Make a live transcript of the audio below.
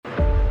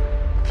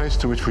place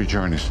to which we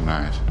journey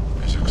tonight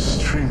is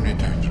extremely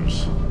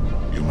dangerous.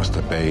 You must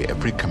obey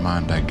every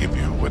command I give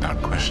you without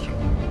question.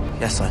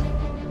 Yes, sir.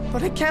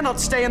 But it cannot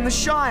stay in the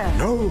Shire.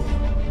 No,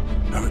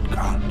 it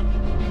can't.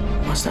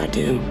 What must I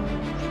do?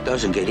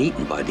 Doesn't get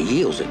eaten by the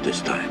eels at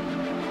this time.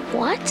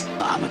 What?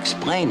 I'm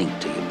explaining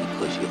to you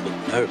because you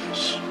look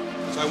nervous.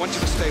 So I want you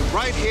to stay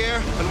right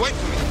here and wait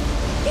for me.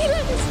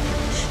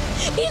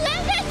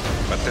 11!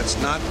 But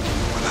that's not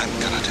what I'm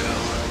gonna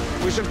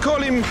do. We should call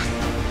him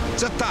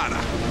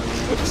Zatara.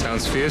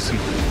 Sounds fearsome.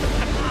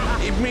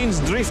 It means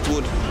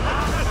driftwood.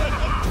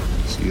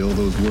 See all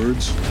those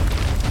words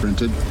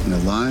printed in a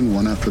line,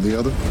 one after the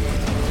other?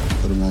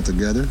 Put them all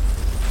together,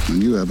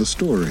 and you have a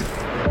story.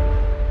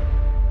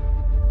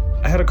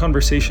 I had a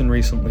conversation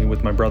recently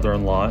with my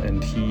brother-in-law,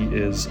 and he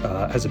has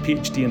a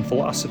PhD in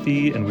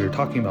philosophy, and we were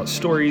talking about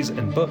stories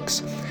and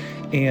books.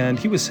 And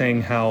he was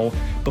saying how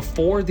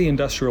before the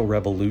Industrial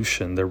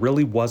Revolution, there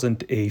really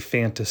wasn't a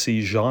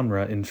fantasy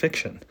genre in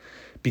fiction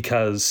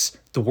because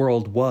the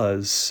world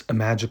was a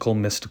magical,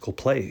 mystical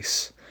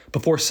place.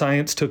 Before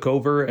science took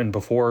over and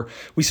before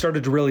we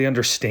started to really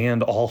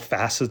understand all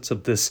facets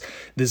of this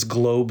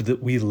globe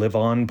that we live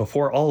on,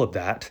 before all of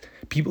that,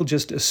 people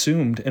just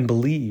assumed and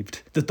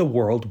believed that the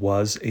world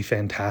was a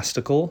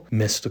fantastical,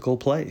 mystical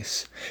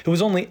place. It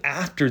was only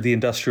after the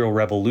Industrial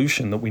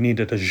Revolution that we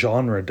needed a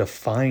genre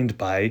defined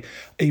by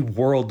a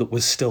world that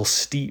was still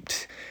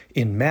steeped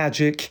in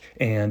magic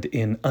and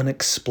in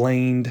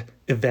unexplained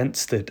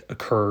events that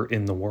occur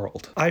in the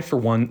world. I, for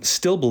one,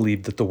 still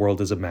believe that the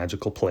world is a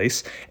magical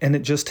place, and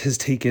it just has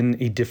taken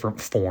a different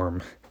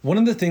form. One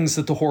of the things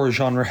that the horror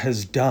genre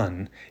has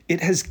done,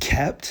 it has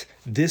kept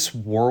this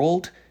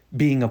world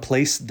being a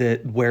place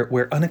that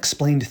where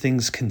unexplained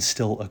things can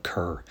still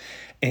occur.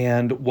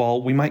 And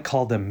while we might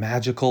call them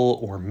magical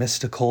or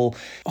mystical,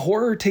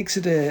 horror takes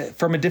it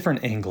from a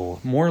different angle,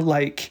 more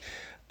like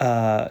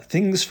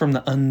things from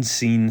the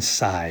unseen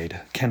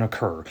side can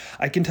occur.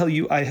 I can tell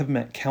you I have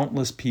met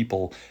countless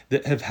people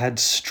that have had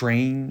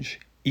strange,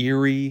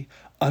 eerie,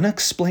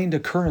 unexplained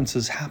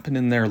occurrences happen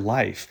in their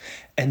life,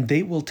 and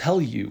they will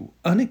tell you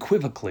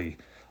unequivocally,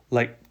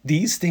 like,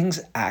 these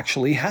things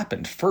actually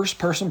happened.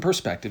 First-person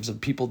perspectives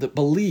of people that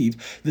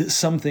believe that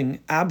something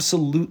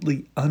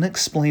absolutely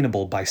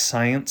unexplainable by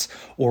science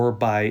or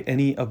by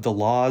any of the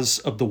laws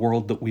of the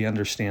world that we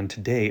understand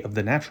today, of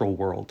the natural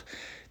world,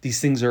 these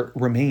things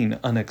remain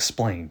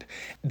unexplained.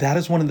 That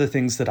is one of the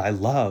things that I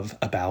love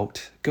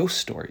about ghost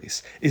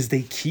stories, is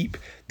they keep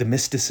the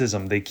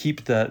mysticism, they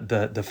keep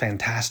the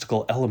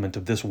fantastical element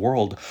of this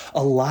world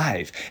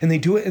alive. And they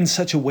do it in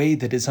such a way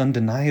that is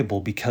undeniable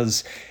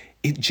because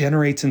it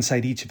generates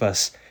inside each of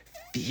us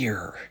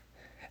fear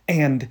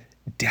and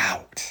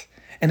doubt.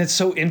 And it's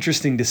so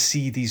interesting to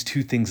see these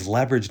two things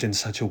leveraged in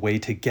such a way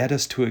to get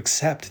us to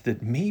accept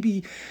that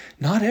maybe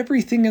not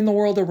everything in the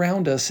world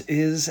around us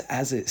is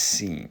as it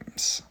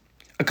seems.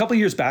 A couple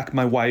years back,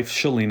 my wife,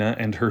 Shalina,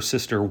 and her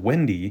sister,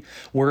 Wendy,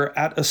 were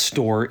at a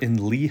store in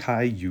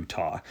Lehi,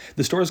 Utah.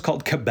 The store is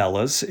called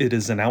Cabela's. It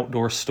is an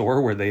outdoor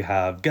store where they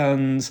have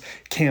guns,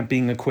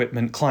 camping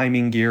equipment,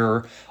 climbing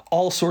gear,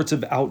 all sorts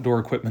of outdoor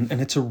equipment,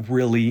 and it's a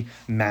really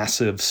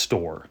massive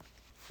store.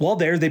 While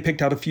there, they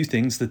picked out a few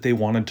things that they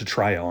wanted to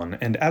try on.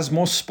 And as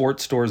most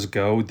sports stores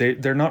go,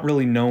 they're not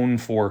really known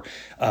for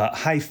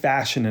high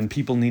fashion and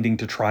people needing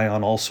to try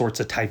on all sorts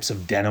of types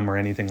of denim or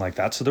anything like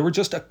that. So there were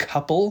just a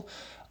couple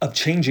of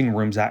changing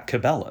rooms at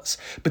Cabela's.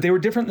 But they were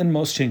different than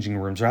most changing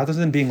rooms. Rather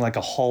than being like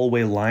a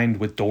hallway lined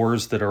with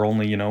doors that are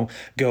only,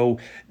 go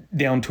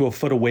down to a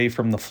foot away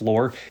from the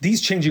floor, these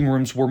changing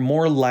rooms were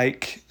more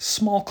like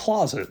small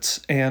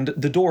closets, and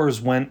the doors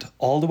went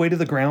all the way to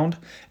the ground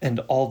and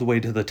all the way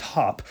to the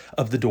top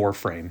of the door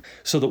frame,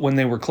 so that when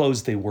they were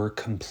closed, they were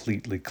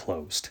completely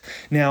closed.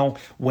 Now,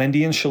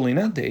 Wendy and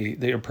Shalina,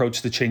 they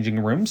approached the changing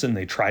rooms and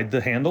they tried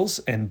the handles,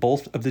 and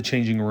both of the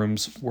changing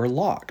rooms were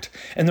locked.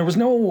 And there was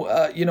no,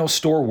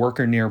 store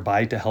worker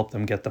nearby to help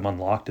them get them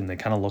unlocked, and they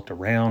kind of looked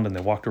around and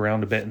they walked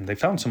around a bit and they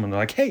found someone. They're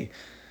like, "Hey,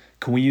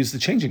 can we use the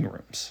changing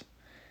rooms?"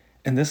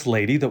 And this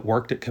lady that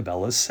worked at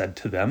Cabela's said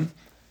to them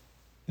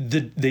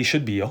that they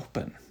should be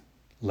open.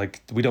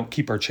 Like, we don't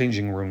keep our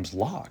changing rooms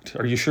locked.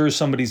 Are you sure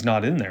somebody's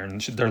not in there?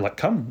 And they're like,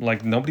 "Come,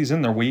 like, nobody's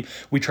in there. We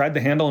tried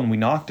the handle and we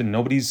knocked and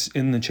nobody's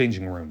in the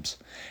changing rooms."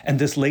 And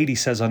this lady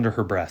says under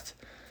her breath,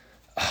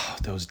 "Oh,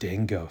 those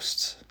dang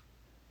ghosts."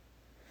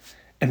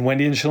 And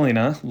Wendy and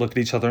Shalina look at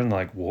each other and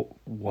like,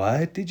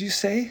 "What did you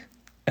say?"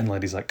 And the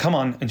lady's like, "Come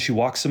on." And she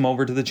walks them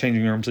over to the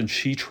changing rooms and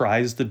she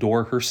tries the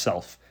door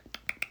herself.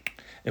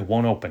 It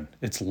won't open.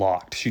 It's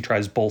locked. She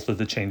tries both of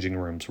the changing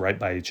rooms right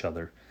by each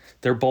other.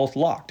 They're both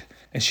locked.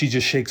 And she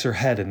just shakes her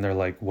head and they're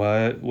like,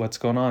 "What's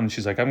going on?" And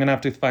she's like, "I'm going to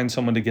have to find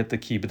someone to get the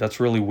key, but that's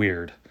really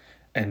weird."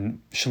 And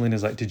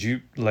Shalina's like,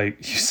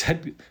 you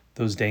said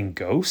those dang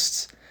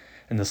ghosts?"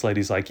 And this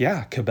lady's like,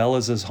 "Yeah,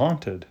 Cabela's is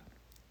haunted."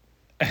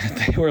 And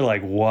they were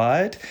like,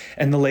 "What?"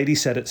 And the lady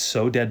said it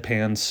so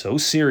deadpan, so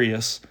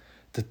serious,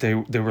 that they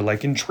were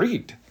like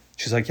intrigued.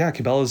 She's like, yeah,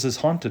 Cabela's is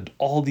haunted.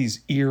 All these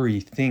eerie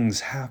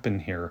things happen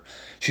here.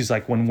 She's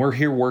like, when we're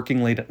here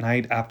working late at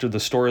night after the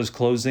store is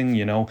closing,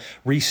 you know,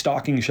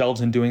 restocking shelves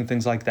and doing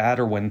things like that,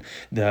 or when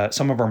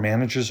some of our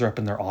managers are up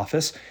in their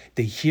office,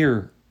 they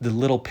hear the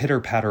little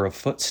pitter-patter of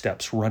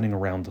footsteps running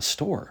around the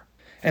store.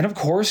 And of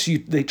course,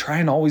 they try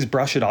and always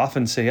brush it off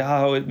and say,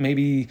 oh,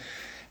 maybe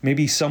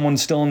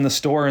someone's still in the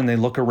store, and they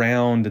look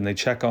around and they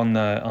check on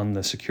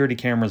the security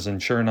cameras,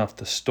 and sure enough,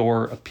 the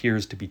store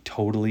appears to be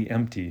totally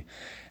empty.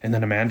 And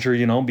then a manager,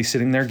 you know, be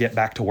sitting there, get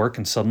back to work,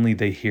 and suddenly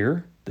they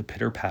hear the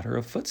pitter-patter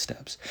of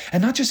footsteps.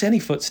 And not just any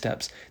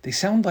footsteps. They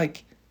sound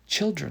like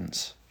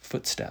children's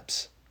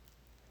footsteps.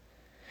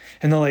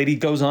 And the lady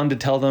goes on to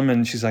tell them,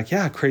 and she's like,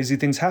 yeah, crazy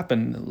things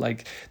happen.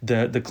 Like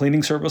the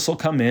cleaning service will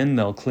come in,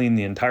 they'll clean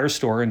the entire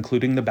store,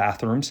 including the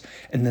bathrooms.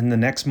 And then the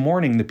next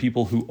morning, the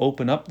people who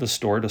open up the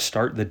store to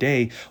start the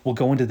day will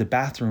go into the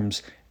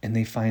bathrooms, and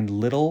they find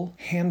little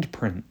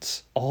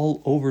handprints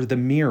all over the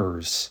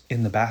mirrors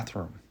in the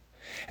bathroom.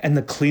 And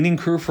the cleaning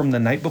crew from the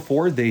night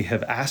before, they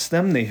have asked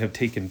them, they have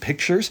taken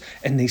pictures,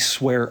 and they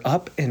swear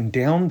up and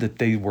down that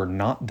they were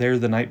not there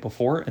the night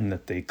before, and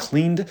that they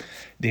cleaned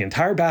the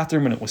entire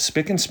bathroom and it was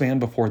spick and span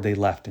before they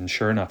left. And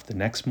sure enough, the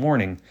next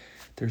morning,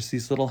 there's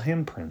these little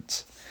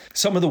handprints.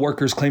 Some of the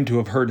workers claim to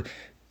have heard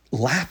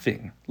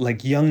laughing,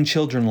 like young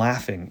children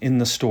laughing in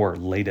the store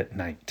late at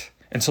night.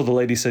 And so the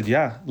lady said,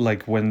 yeah,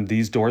 like when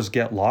these doors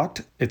get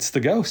locked, it's the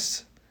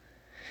ghosts.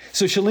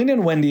 So Shalina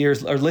and Wendy are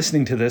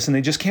listening to this, and they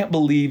just can't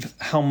believe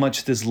how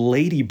much this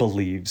lady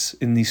believes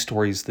in these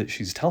stories that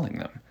she's telling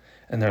them.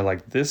 And they're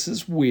like, this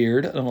is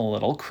weird and a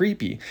little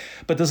creepy.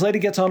 But this lady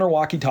gets on her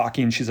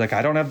walkie-talkie, and she's like,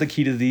 I don't have the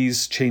key to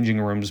these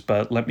changing rooms,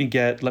 but let me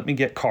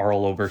get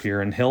Carl over here,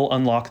 and he'll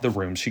unlock the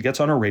rooms. She gets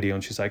on her radio,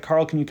 and she's like,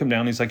 Carl, can you come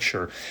down? He's like,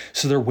 sure.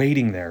 So they're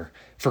waiting there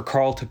for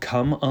Carl to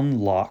come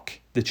unlock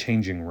the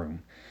changing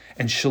room.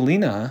 And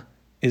Shalina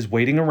is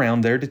waiting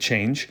around there to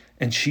change,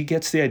 and she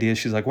gets the idea.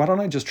 She's like, why don't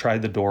I just try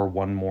the door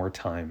one more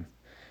time?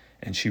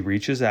 And she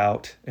reaches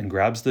out and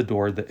grabs the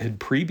door that had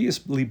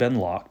previously been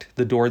locked,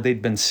 the door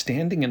they'd been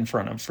standing in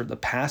front of for the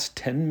past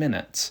 10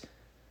 minutes.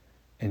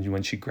 And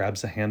when she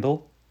grabs the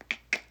handle,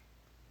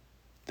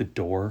 the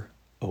door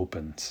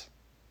opens.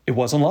 It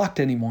wasn't locked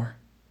anymore,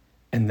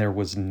 and there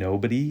was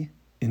nobody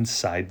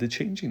inside the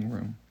changing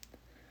room.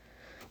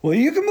 Well,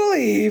 you can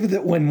believe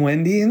that when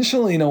Wendy and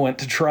Shalina went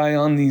to try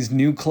on these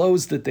new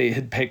clothes that they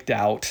had picked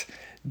out,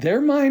 their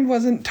mind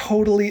wasn't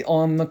totally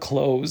on the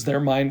clothes.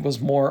 Their mind was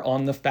more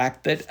on the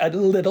fact that a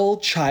little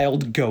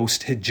child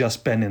ghost had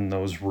just been in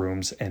those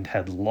rooms and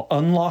had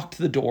unlocked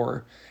the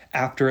door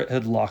after it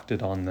had locked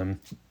it on them.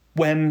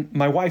 When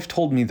my wife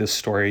told me this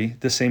story,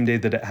 the same day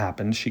that it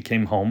happened, she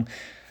came home,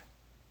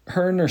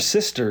 her and her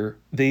sister,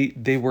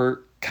 they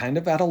were kind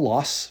of at a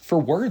loss for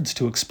words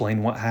to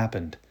explain what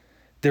happened.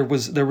 There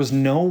was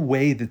no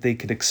way that they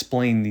could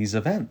explain these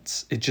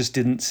events. It just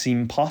didn't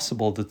seem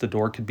possible that the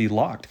door could be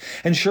locked.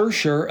 And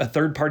sure, a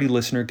third-party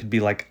listener could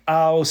be like,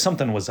 oh,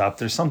 something was up.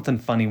 There's something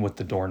funny with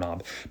the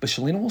doorknob. But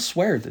Shalina will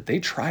swear that they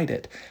tried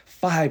it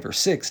 5 or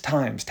 6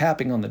 times,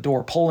 tapping on the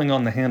door, pulling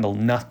on the handle,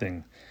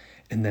 nothing.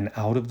 And then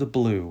out of the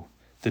blue,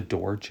 the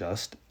door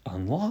just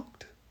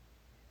unlocked.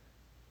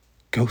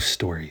 Ghost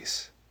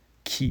stories.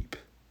 Keep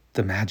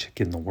the magic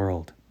in the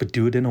world, but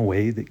do it in a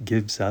way that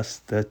gives us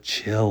the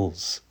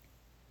chills.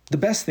 The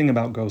best thing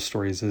about ghost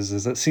stories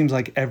is it seems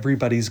like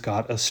everybody's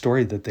got a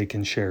story that they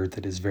can share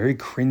that is very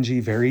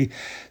cringy, very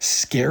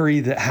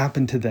scary that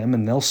happened to them,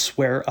 and they'll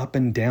swear up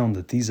and down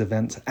that these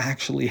events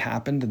actually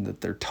happened and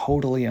that they're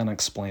totally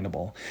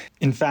unexplainable.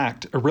 In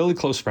fact, a really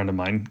close friend of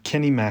mine,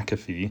 Kenny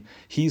McAfee,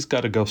 he's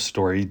got a ghost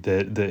story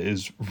that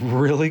is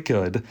really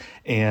good,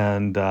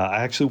 and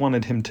I actually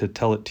wanted him to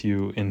tell it to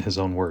you in his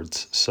own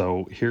words.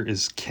 So here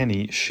is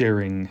Kenny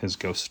sharing his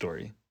ghost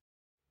story.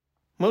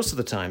 Most of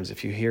the times,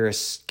 if you hear a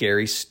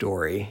scary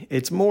story,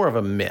 it's more of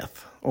a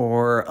myth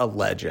or a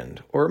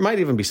legend, or it might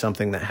even be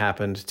something that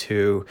happened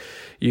to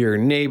your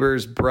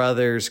neighbor's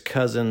brother's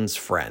cousin's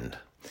friend.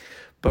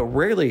 But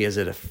rarely is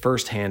it a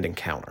first-hand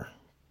encounter.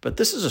 But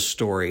this is a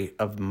story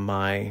of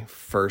my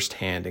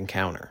first-hand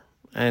encounter,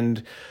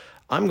 and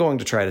I'm going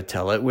to try to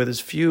tell it with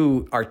as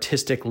few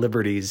artistic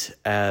liberties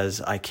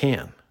as I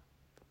can,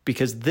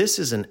 because this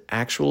is an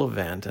actual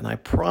event, and I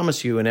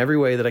promise you in every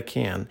way that I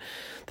can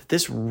that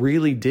this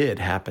really did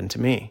happen to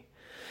me.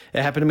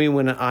 It happened to me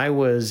when I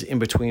was in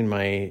between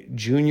my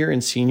junior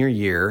and senior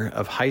year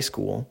of high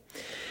school,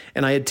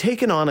 and I had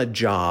taken on a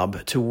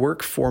job to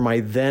work for my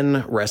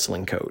then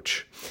wrestling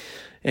coach.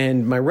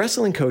 And my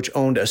wrestling coach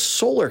owned a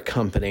solar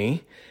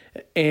company,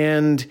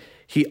 and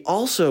he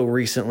also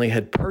recently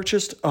had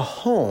purchased a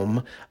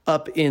home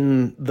up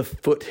in the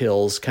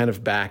foothills, kind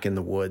of back in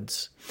the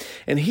woods.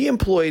 And he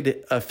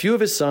employed a few of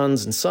his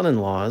sons and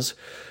son-in-laws,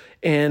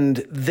 and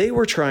they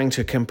were trying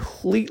to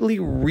completely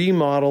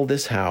remodel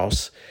this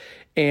house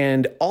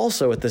and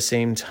also at the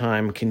same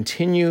time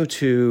continue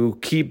to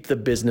keep the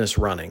business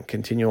running,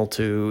 continue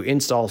to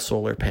install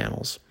solar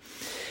panels.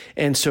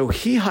 And so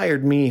he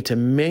hired me to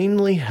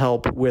mainly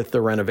help with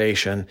the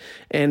renovation.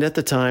 And at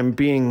the time,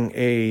 being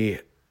a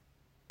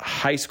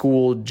high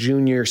school,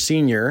 junior,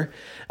 senior,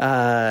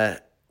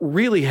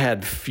 really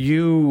had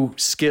few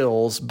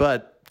skills,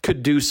 but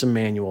could do some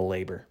manual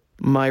labor.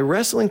 My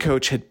wrestling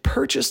coach had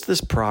purchased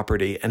this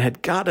property and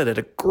had got it at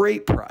a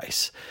great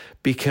price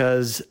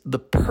because the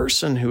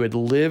person who had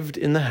lived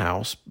in the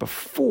house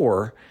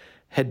before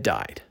had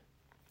died.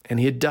 And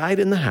he had died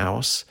in the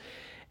house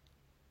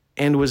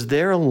and was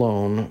there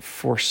alone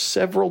for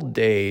several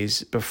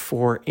days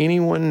before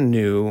anyone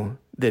knew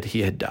that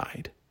he had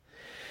died.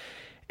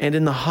 And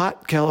in the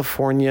hot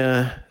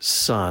California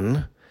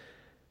sun,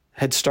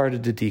 had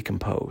started to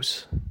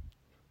decompose.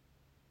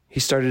 He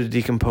started to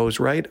decompose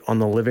right on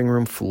the living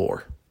room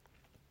floor.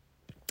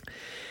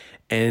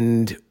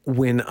 And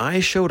when I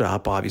showed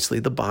up, obviously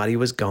the body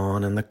was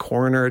gone and the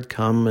coroner had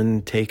come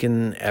and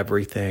taken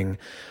everything,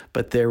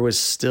 but there was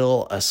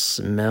still a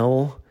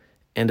smell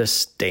and a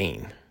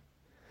stain.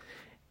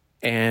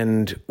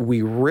 And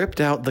we ripped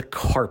out the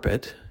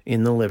carpet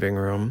in the living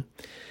room,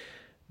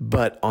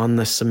 but on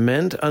the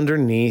cement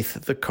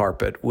underneath the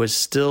carpet was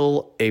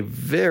still a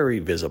very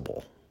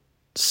visible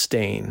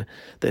stain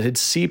that had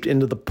seeped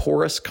into the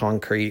porous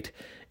concrete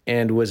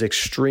and was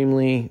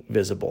extremely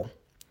visible.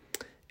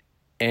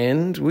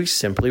 And we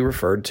simply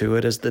referred to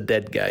it as the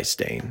dead guy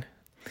stain.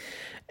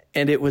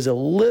 And it was a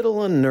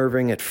little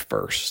unnerving at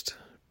first,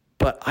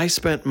 but I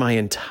spent my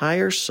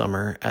entire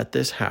summer at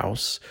this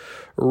house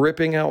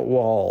ripping out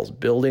walls,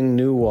 building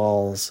new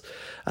walls,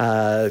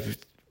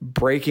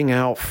 breaking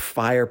out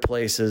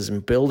fireplaces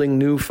and building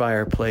new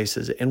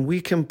fireplaces. And we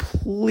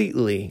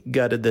completely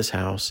gutted this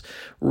house,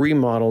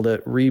 remodeled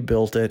it,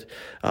 rebuilt it,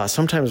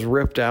 sometimes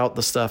ripped out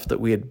the stuff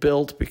that we had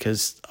built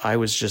because I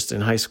was just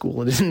in high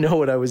school and didn't know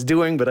what I was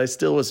doing, but I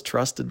still was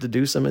trusted to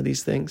do some of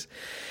these things.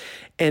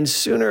 And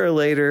sooner or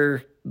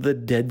later, the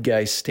dead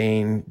guy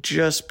stain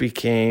just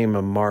became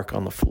a mark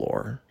on the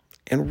floor.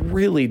 And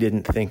really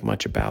didn't think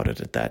much about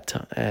it at that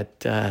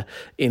time,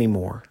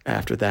 anymore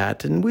after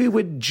that. And we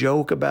would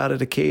joke about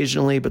it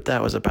occasionally, but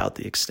that was about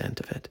the extent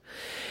of it.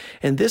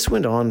 And this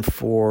went on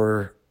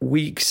for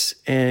weeks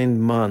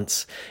and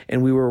months.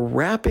 And we were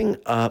wrapping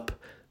up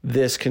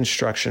this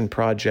construction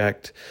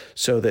project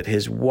so that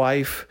his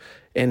wife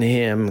and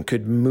him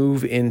could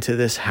move into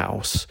this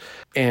house.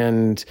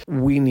 And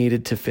we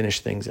needed to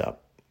finish things up.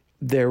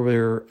 There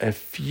were a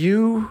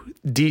few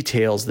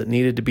details that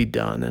needed to be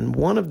done, and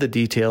one of the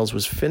details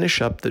was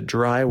finish up the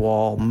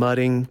drywall,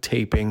 mudding,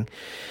 taping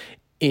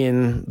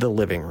in the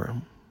living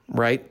room,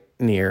 right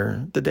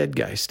near the dead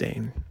guy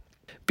stain.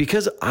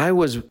 Because I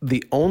was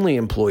the only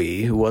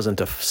employee who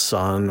wasn't a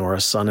son or a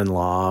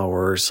son-in-law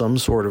or some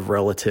sort of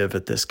relative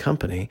at this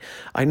company,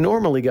 I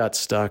normally got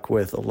stuck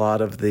with a lot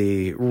of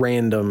the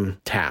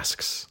random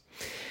tasks.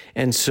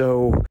 And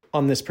so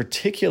on this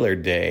particular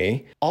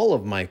day, all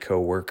of my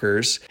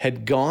coworkers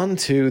had gone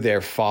to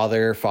their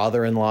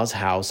father-in-law's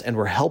house and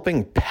were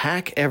helping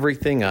pack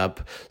everything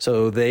up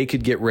so they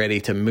could get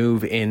ready to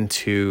move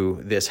into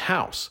this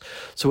house.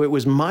 So it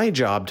was my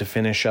job to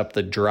finish up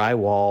the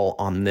drywall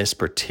on this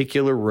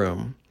particular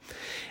room.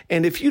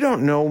 And if you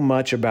don't know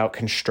much about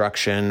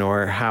construction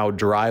or how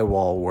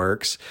drywall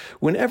works,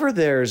 whenever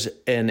there's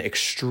an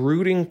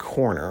extruding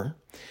corner,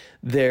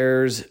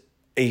 there's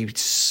a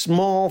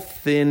small,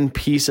 thin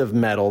piece of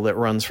metal that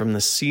runs from the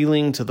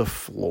ceiling to the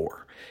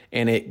floor.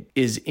 And it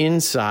is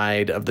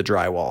inside of the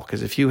drywall.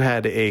 Because if you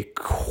had a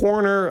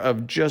corner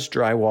of just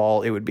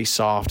drywall, it would be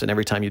soft. And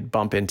every time you'd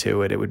bump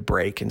into it, it would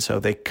break. And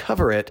so they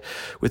cover it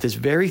with this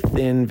very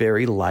thin,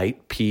 very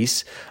light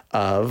piece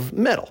of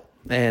metal.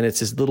 And it's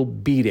this little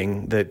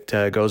beading that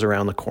goes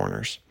around the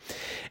corners.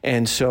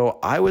 And so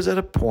I was at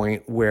a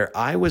point where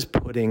I was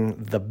putting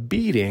the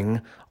beading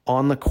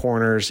on the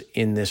corners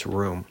in this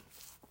room.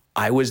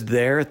 I was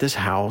there at this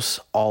house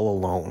all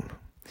alone,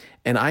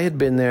 and I had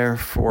been there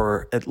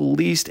for at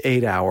least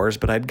 8 hours,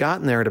 but I'd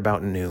gotten there at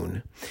about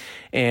noon.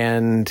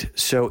 And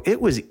so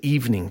it was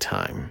evening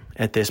time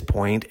at this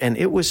point, and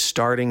it was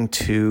starting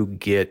to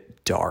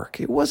get dark.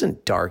 It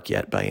wasn't dark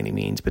yet by any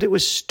means, but it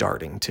was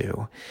starting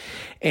to.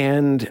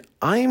 And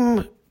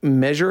I'm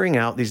measuring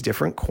out these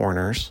different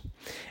corners,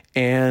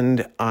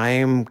 and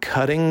I'm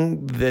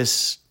cutting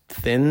this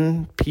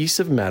thin piece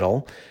of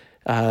metal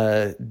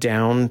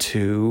down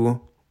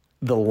to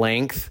the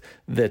length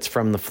that's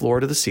from the floor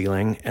to the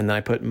ceiling, and then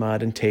I put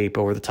mud and tape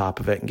over the top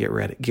of it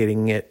and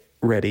getting it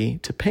ready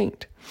to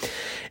paint.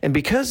 And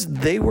because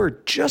they were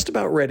just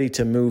about ready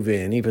to move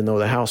in, even though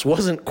the house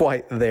wasn't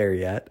quite there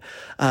yet,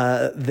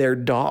 their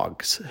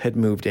dogs had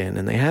moved in,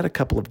 and they had a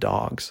couple of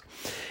dogs.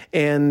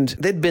 And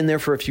they'd been there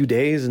for a few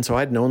days, and so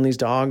I'd known these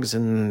dogs,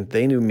 and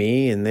they knew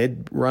me, and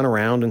they'd run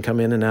around and come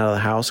in and out of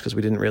the house because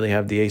we didn't really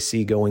have the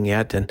AC going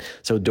yet, and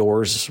so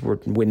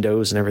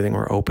windows and everything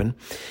were open.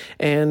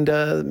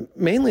 And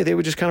mainly they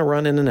would just kind of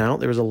run in and out.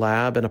 There was a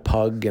lab and a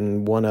pug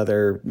and one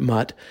other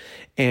mutt.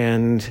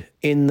 And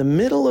in the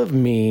middle of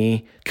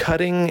me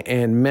cutting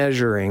and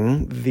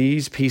measuring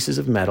these pieces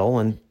of metal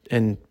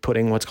and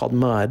putting what's called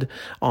mud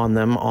on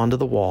them onto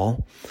the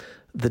wall,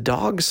 the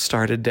dogs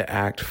started to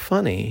act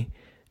funny,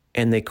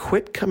 and they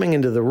quit coming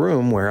into the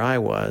room where I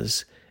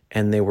was,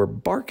 and they were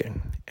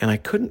barking, and I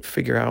couldn't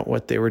figure out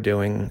what they were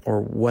doing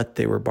or what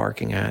they were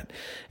barking at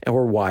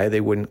or why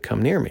they wouldn't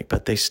come near me,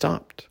 but they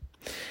stopped.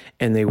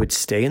 And they would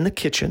stay in the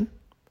kitchen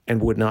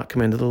and would not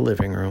come into the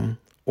living room,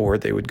 or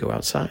they would go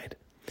outside.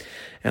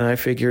 And I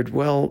figured,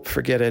 well,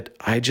 forget it.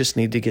 I just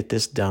need to get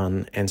this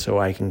done, and so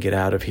I can get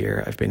out of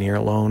here. I've been here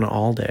alone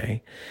all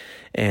day,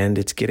 and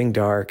it's getting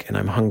dark, and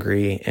I'm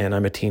hungry, and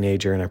I'm a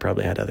teenager, and I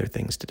probably had other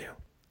things to do.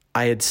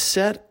 I had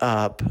set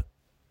up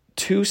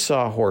 2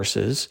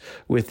 sawhorses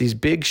with these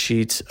big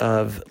sheets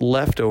of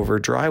leftover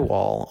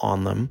drywall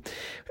on them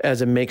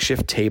as a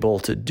makeshift table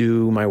to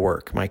do my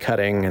work, my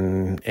cutting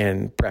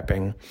and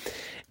prepping.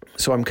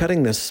 So I'm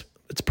cutting this,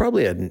 it's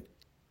probably an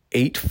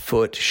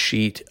 8-foot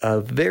sheet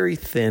of very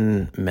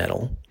thin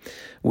metal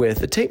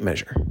with a tape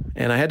measure.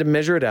 And I had to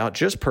measure it out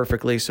just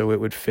perfectly so it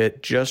would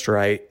fit just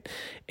right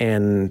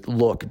and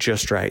look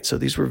just right. So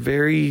these were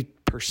very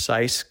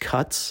precise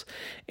cuts,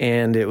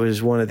 and it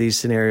was one of these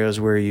scenarios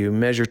where you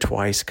measure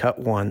twice, cut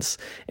once,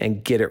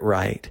 and get it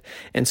right.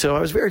 And so I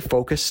was very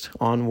focused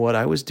on what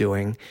I was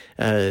doing,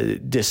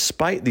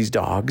 despite these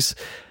dogs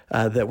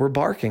that were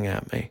barking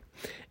at me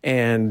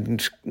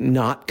and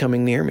not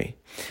coming near me.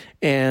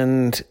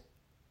 And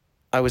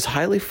I was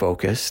highly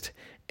focused,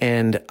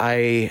 and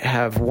I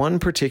have one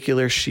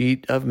particular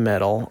sheet of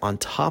metal on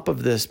top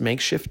of this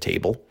makeshift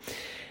table,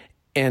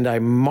 and I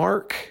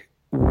mark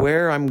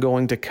where I'm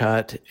going to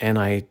cut, and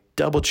I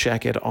double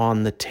check it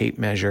on the tape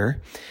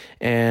measure,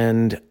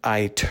 and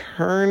I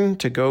turn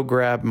to go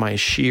grab my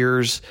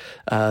shears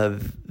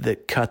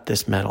that cut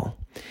this metal.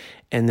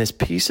 And this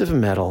piece of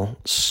metal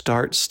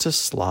starts to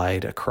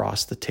slide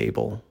across the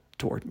table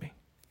toward me,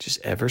 just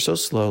ever so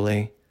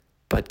slowly,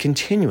 but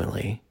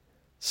continually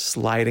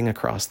sliding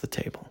across the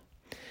table.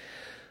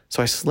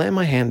 So I slam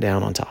my hand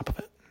down on top of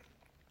it,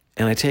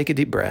 and I take a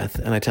deep breath,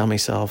 and I tell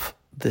myself,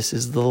 this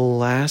is the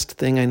last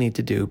thing I need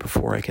to do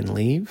before I can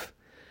leave.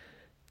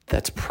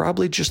 That's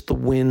probably just the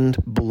wind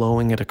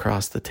blowing it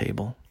across the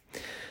table.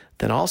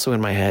 Then also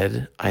in my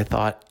head, I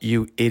thought,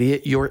 you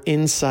idiot, you're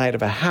inside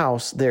of a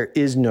house. There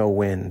is no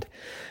wind.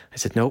 I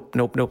said, nope.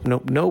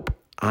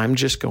 I'm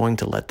just going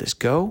to let this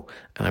go,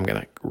 and I'm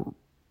going to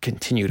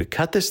continue to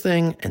cut this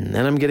thing, and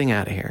then I'm getting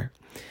out of here.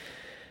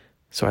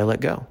 So I let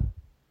go,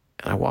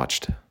 and I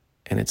watched,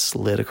 and it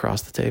slid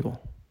across the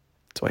table.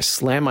 So I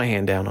slammed my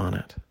hand down on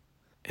it.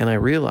 And I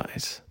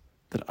realize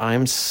that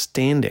I'm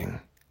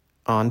standing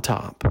on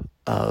top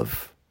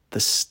of the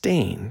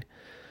stain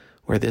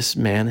where this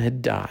man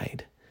had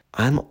died.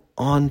 I'm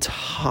on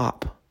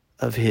top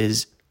of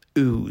his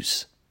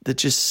ooze that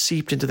just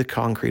seeped into the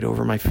concrete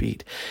over my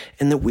feet,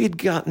 and that we'd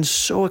gotten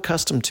so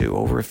accustomed to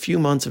over a few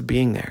months of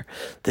being there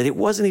that it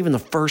wasn't even the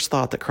first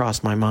thought that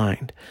crossed my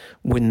mind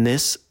when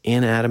this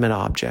inanimate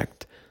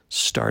object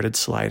started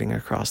sliding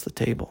across the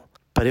table.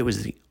 But it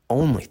was the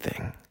only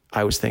thing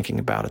I was thinking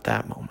about at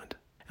that moment.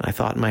 And I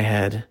thought in my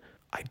head,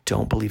 I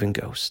don't believe in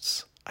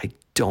ghosts. I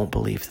don't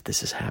believe that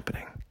this is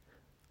happening.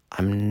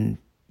 I'm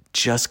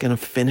just going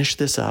to finish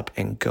this up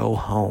and go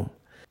home.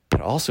 But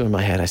also in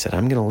my head, I said,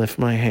 I'm going to lift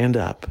my hand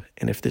up.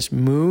 And if this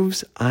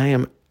moves, I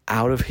am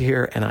out of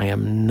here and I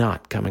am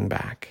not coming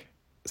back.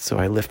 So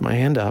I lift my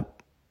hand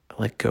up, I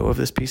let go of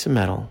this piece of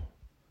metal,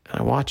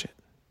 and I watch it.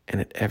 And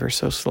it ever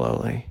so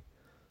slowly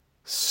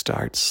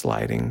starts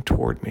sliding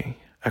toward me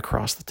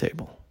across the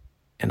table.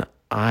 And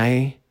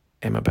I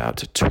am about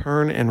to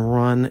turn and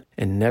run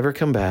and never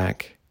come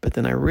back. But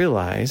then I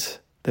realize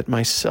that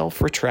my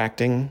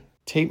self-retracting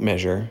tape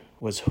measure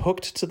was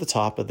hooked to the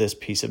top of this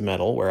piece of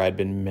metal where I'd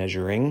been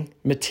measuring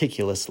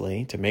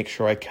meticulously to make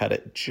sure I cut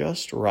it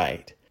just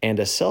right. And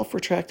a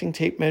self-retracting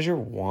tape measure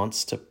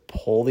wants to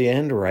pull the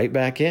end right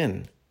back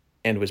in,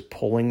 and was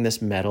pulling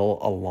this metal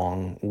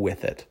along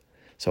with it.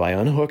 So I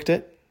unhooked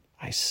it.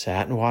 I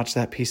sat and watched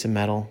that piece of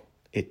metal.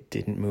 It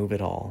didn't move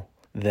at all.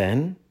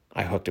 Then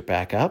I hooked it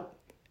back up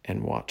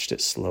and watched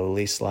it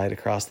slowly slide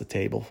across the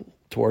table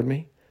toward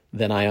me.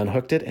 Then I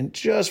unhooked it and,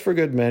 just for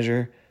good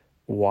measure,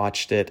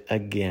 watched it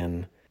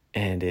again,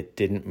 and it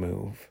didn't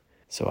move.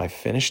 So I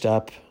finished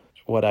up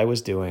what I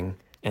was doing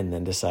and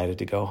then decided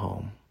to go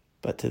home.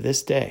 But to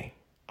this day,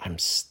 I'm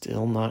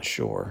still not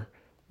sure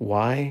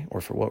why or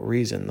for what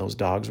reason those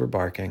dogs were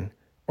barking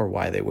or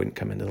why they wouldn't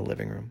come into the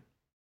living room.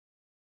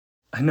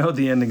 I know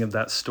the ending of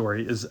that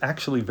story is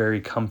actually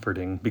very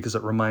comforting because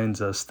it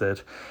reminds us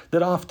that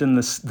often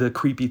the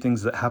creepy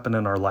things that happen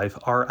in our life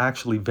are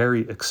actually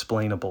very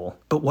explainable.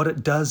 But what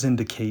it does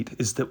indicate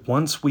is that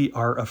once we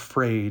are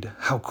afraid,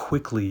 how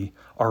quickly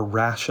our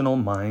rational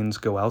minds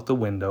go out the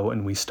window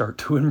and we start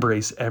to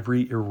embrace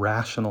every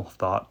irrational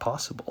thought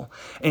possible.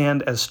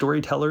 And as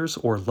storytellers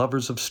or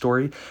lovers of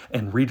story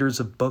and readers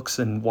of books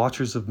and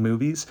watchers of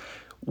movies,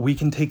 we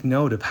can take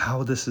note of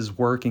how this is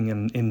working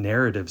in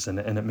narratives, and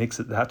it makes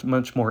it that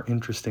much more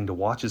interesting to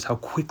watch, is how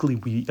quickly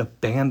we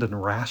abandon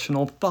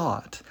rational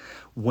thought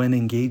when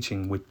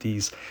engaging with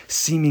these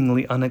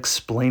seemingly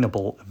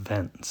unexplainable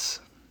events.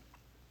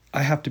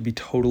 I have to be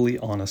totally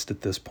honest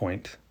at this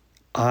point.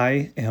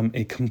 I am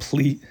a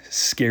complete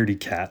scaredy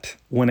cat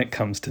when it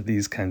comes to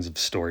these kinds of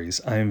stories.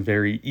 I am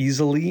very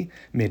easily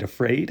made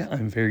afraid.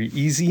 I'm very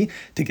easy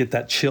to get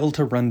that chill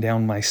to run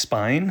down my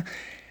spine.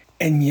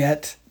 And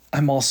yet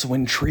I'm also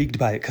intrigued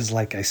by it because,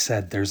 like I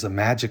said, there's a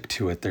magic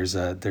to it. There's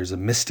a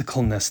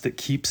mysticalness that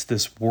keeps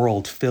this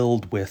world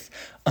filled with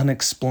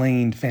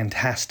unexplained,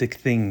 fantastic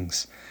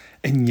things.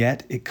 And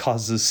yet it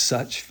causes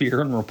such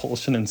fear and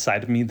repulsion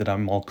inside of me that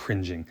I'm all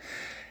cringing.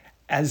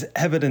 As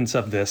evidence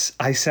of this,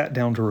 I sat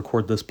down to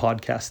record this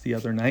podcast the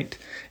other night,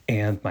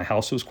 and my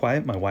house was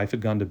quiet. My wife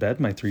had gone to bed.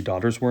 My 3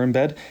 daughters were in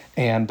bed,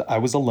 and I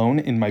was alone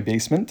in my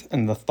basement.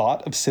 And the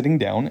thought of sitting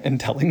down and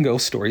telling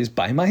ghost stories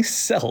by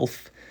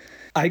myself,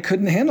 I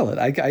couldn't handle it.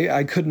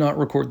 I could not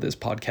record this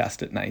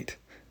podcast at night.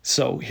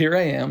 So here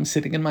I am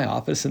sitting in my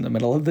office in the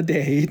middle of the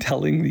day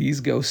telling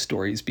these ghost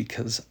stories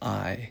because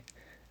I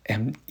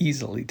am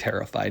easily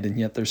terrified, and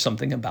yet there's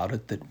something about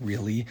it that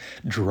really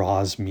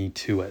draws me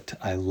to it.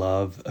 I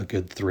love a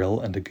good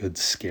thrill and a good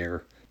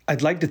scare.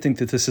 I'd like to think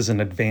that this is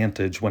an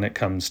advantage when it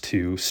comes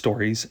to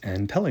stories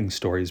and telling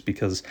stories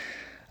because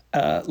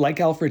like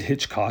Alfred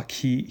Hitchcock,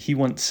 he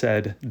once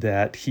said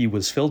that he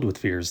was filled with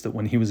fears, that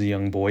when he was a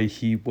young boy,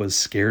 he was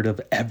scared of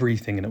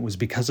everything. And it was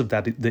because of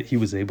that he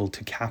was able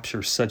to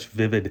capture such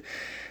vivid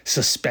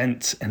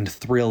suspense and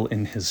thrill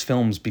in his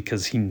films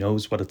because he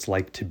knows what it's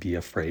like to be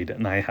afraid.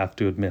 And I have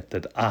to admit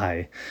that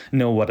I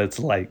know what it's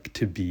like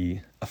to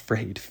be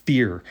afraid.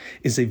 Fear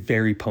is a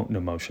very potent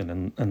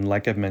emotion. And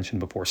like I've mentioned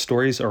before,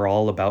 stories are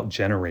all about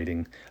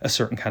generating a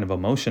certain kind of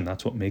emotion.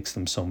 That's what makes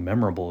them so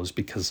memorable, is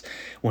because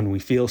when we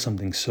feel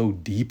something so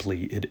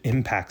deeply, it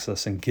impacts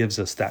us and gives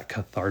us that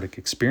cathartic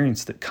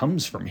experience that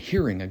comes from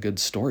hearing a good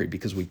story,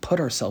 because we put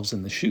ourselves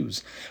in the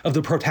shoes of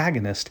the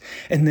protagonist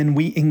and then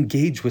we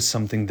engage with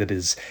something that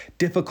is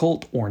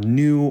difficult or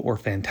new or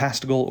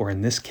fantastical, or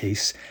in this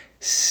case,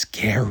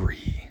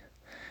 scary.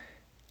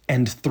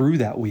 And through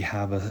that, we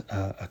have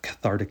a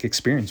cathartic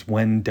experience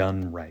when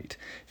done right.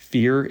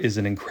 Fear is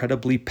an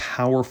incredibly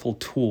powerful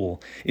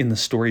tool in the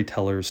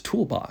storyteller's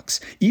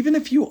toolbox. Even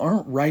if you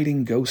aren't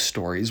writing ghost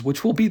stories,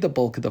 which will be the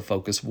bulk of the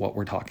focus of what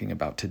we're talking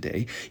about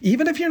today,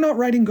 even if you're not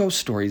writing ghost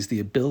stories, the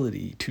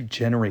ability to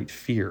generate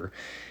fear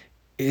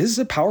is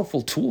a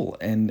powerful tool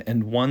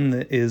and one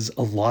that is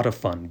a lot of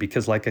fun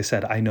because, like I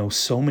said, I know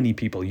so many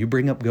people. You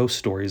bring up ghost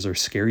stories or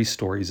scary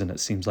stories and it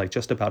seems like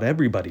just about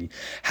everybody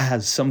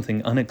has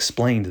something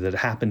unexplained that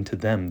happened to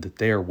them that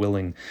they are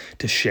willing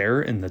to share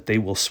and that they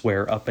will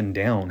swear up and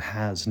down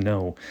has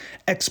no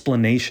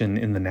explanation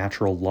in the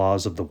natural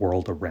laws of the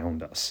world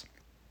around us.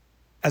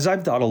 As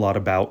I've thought a lot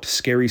about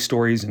scary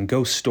stories and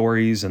ghost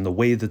stories and the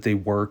way that they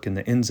work and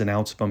the ins and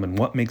outs of them and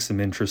what makes them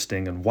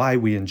interesting and why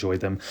we enjoy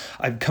them,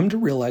 I've come to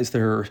realize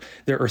there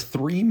are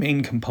 3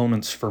 main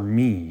components for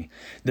me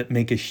that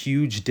make a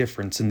huge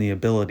difference in the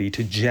ability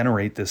to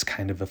generate this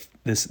kind of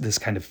this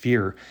kind of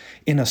fear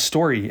in a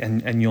story.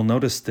 And you'll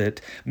notice that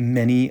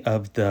many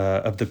of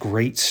the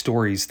great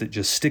stories that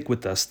just stick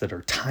with us, that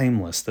are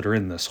timeless, that are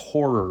in this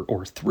horror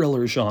or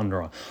thriller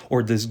genre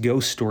or this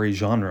ghost story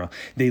genre,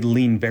 they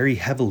lean very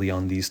heavily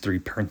on these 3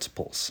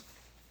 principles.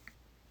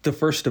 The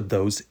first of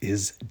those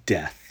is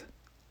death.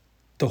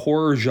 The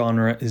horror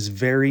genre is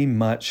very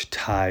much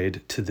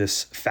tied to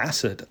this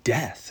facet,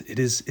 death. It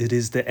is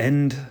the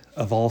end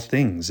of all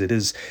things. It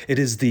is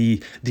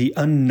the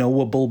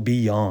unknowable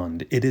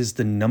beyond. It is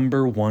the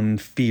number one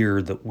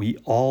fear that we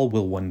all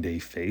will one day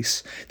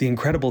face. The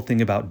incredible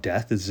thing about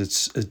death is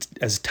it's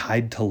as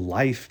tied to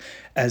life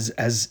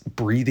as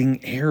breathing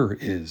air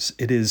is.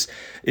 It is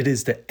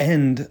the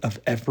end of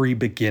every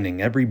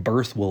beginning. Every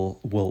birth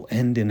will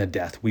end in a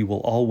death. We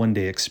will all one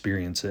day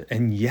experience it.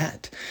 And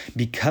yet,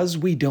 because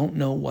we don't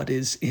know what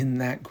is in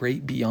that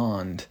great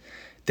beyond,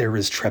 there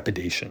is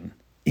trepidation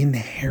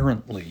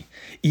inherently,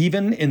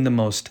 even in the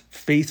most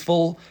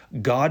faithful,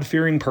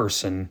 God-fearing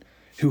person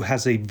who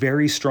has a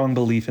very strong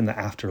belief in the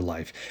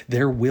afterlife.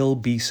 There will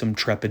be some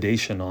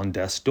trepidation on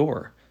death's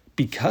door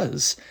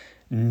because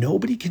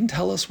nobody can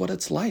tell us what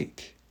it's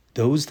like.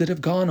 Those that have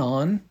gone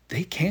on,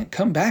 they can't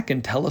come back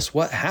and tell us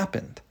what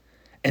happened.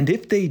 And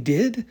if they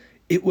did,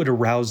 it would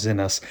arouse in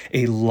us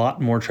a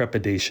lot more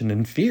trepidation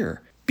and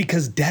fear,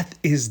 because death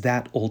is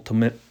that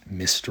ultimate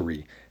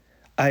mystery.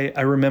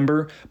 I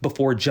remember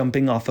before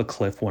jumping off a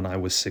cliff when I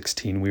was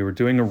 16, we were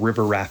doing a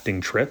river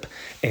rafting trip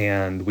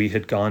and we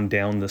had gone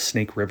down the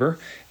Snake River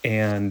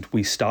and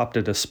we stopped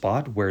at a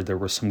spot where there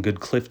was some good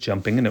cliff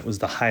jumping, and it was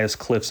the highest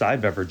cliffs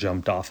I've ever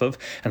jumped off of.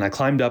 And I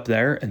climbed up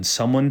there and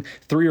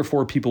 3 or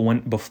 4 people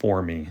went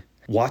before me.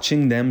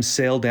 Watching them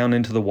sail down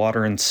into the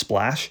water and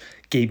splash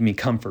gave me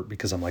comfort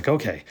because I'm like,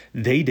 okay,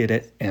 they did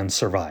it and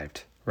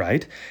survived,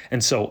 right?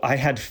 And so I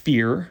had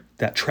fear,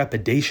 that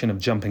trepidation of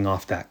jumping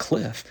off that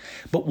cliff,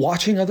 but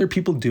watching other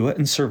people do it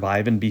and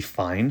survive and be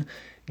fine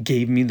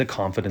gave me the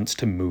confidence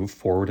to move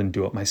forward and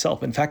do it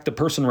myself. In fact, the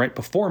person right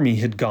before me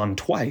had gone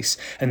twice,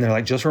 and they're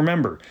like, just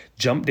remember,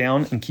 jump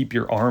down and keep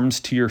your arms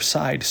to your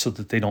side so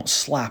that they don't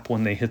slap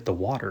when they hit the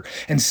water.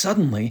 And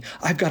suddenly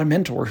I've got a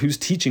mentor who's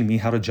teaching me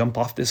how to jump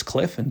off this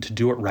cliff and to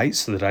do it right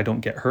so that I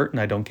don't get hurt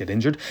and I don't get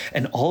injured.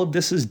 And all of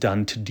this is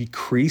done to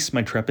decrease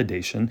my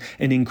trepidation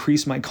and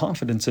increase my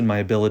confidence in my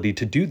ability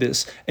to do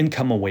this and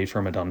come away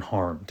from it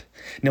unharmed.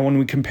 Now, when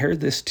we compare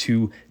this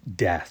to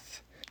death,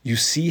 you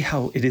see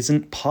how it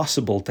isn't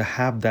possible to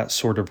have that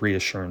sort of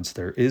reassurance.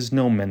 There is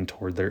no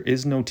mentor, there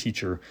is no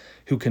teacher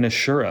who can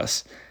assure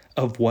us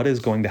of what is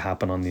going to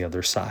happen on the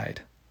other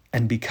side.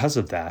 And because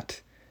of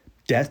that,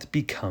 death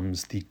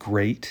becomes the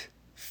great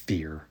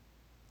fear,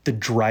 the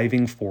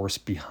driving force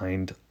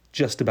behind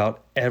just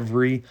about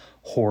every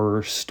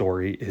horror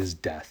story is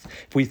death.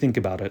 If we think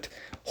about it,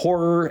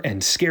 horror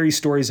and scary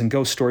stories and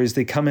ghost stories,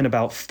 they come in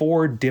about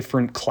 4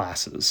 different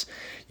classes.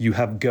 You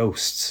have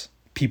ghosts,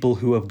 people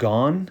who have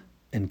gone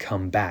and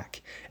come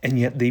back, and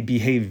yet they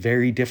behave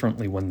very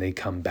differently when they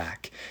come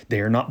back.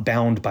 They are not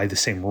bound by the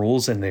same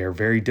rules, and they are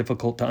very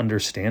difficult to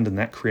understand, and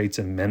that creates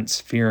immense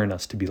fear in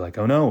us to be like,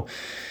 oh no,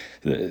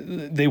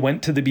 they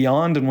went to the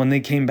beyond, and when they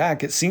came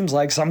back, it seems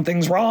like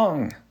something's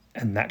wrong.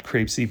 And that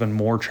creates even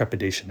more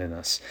trepidation in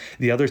us.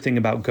 The other thing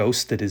about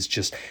ghosts that is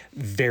just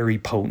very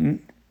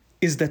potent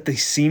is that they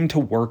seem to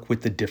work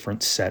with a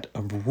different set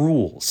of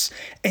rules,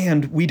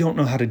 and we don't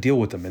know how to deal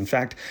with them. In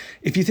fact,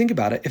 if you think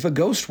about it, if a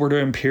ghost were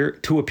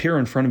to appear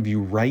in front of you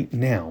right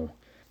now,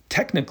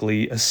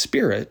 technically a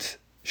spirit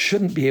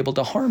shouldn't be able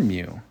to harm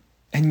you.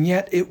 And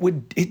yet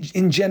it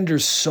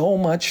engenders so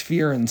much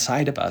fear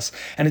inside of us.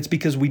 And it's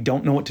because we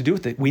don't know what to do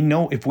with it. We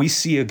know if we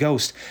see a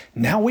ghost,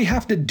 now we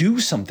have to do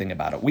something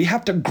about it. We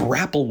have to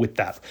grapple with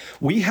that.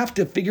 We have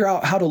to figure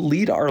out how to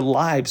lead our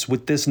lives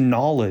with this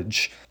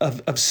knowledge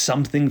of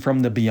something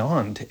from the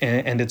beyond.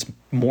 And it's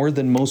more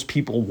than most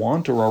people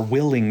want or are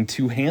willing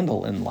to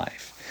handle in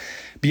life.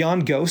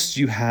 Beyond ghosts,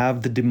 you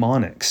have the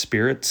demonic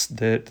spirits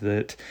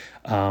that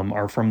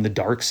are from the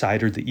dark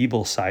side or the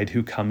evil side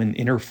who come and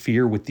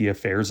interfere with the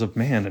affairs of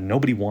man. And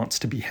nobody wants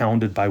to be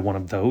hounded by one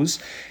of those.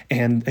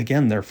 And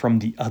again, they're from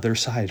the other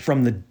side,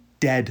 from the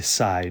dead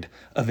side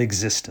of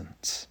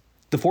existence.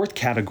 The 4th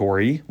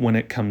category, when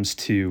it comes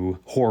to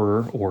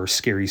horror or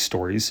scary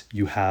stories,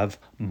 you have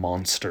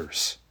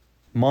monsters.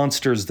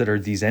 Monsters that are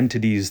these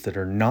entities that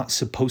are not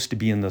supposed to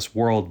be in this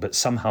world, but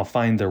somehow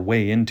find their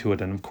way into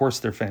it. And of course,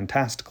 they're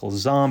fantastical.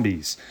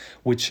 Zombies,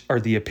 which are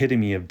the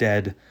epitome of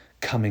dead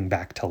coming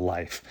back to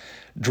life.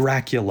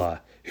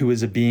 Dracula, who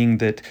is a being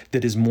that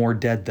is more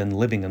dead than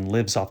living and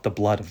lives off the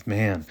blood of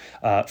man.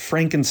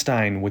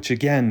 Frankenstein, which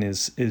again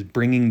is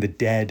bringing the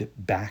dead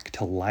back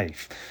to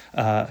life.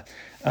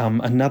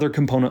 Another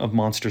component of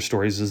monster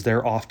stories is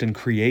they're often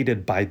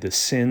created by the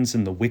sins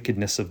and the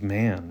wickedness of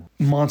man.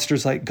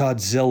 Monsters like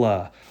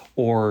Godzilla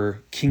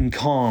or King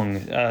Kong.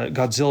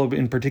 Godzilla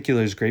in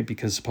particular is great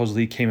because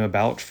supposedly it came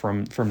about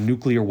from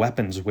nuclear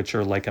weapons, which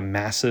are like a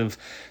massive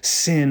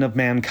sin of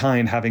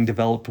mankind having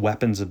developed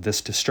weapons of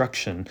this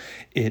destruction.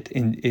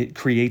 It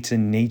creates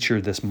in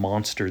nature this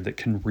monster that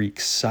can wreak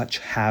such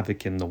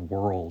havoc in the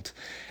world.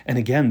 And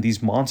again,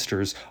 these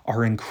monsters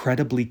are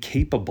incredibly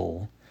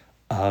capable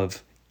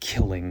of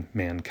killing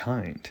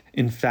mankind.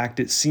 In fact,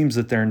 it seems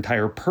that their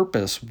entire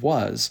purpose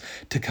was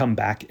to come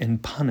back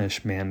and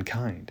punish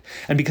mankind.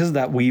 And because of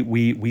that,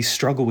 we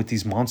struggle with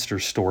these monster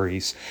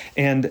stories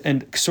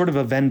and sort of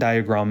a Venn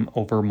diagram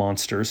over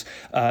monsters.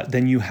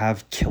 Then you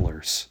have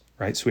killers,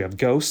 right? So we have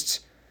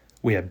ghosts,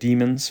 we have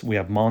demons, we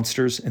have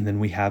monsters, and then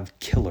we have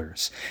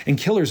killers. And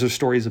killers are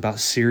stories about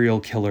serial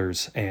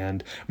killers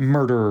and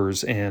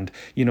murderers and,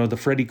 the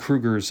Freddy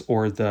Kruegers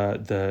or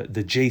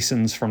the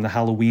Jasons from the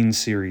Halloween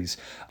series,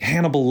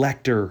 Hannibal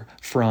Lecter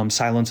from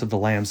Silence of the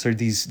Lambs. They're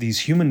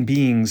these human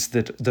beings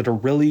that are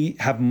really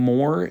have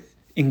more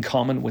in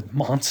common with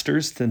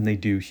monsters than they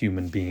do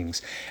human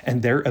beings.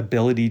 And their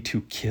ability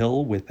to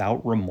kill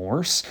without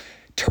remorse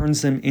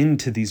turns them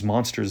into these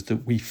monsters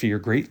that we fear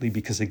greatly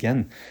because,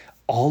 again,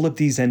 all of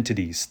these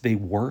entities, they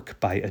work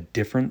by a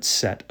different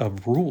set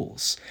of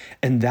rules.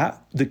 And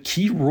that the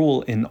key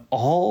rule in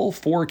all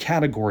 4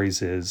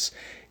 categories is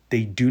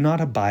they do not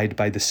abide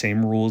by the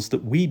same rules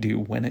that we do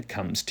when it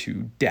comes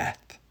to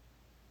death.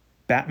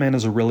 Batman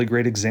is a really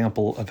great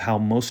example of how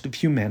most of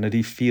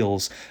humanity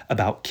feels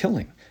about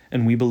killing.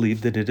 And we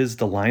believe that it is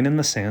the line in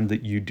the sand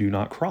that you do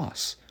not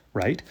cross,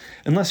 right?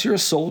 Unless you're a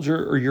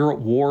soldier or you're at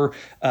war,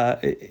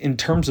 in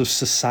terms of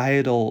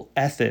societal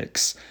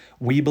ethics,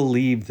 we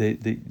believe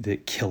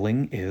that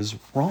killing is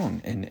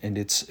wrong. And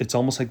it's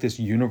almost like this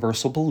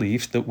universal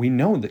belief that we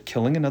know that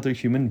killing another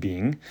human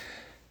being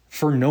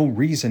for no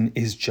reason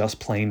is just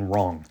plain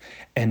wrong.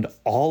 And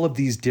all of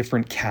these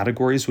different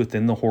categories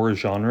within the horror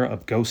genre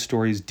of ghost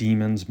stories,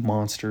 demons,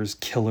 monsters,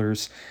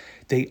 killers,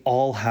 they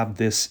all have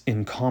this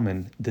in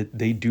common, that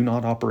they do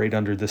not operate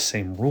under the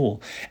same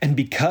rule. And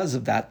because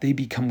of that, they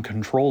become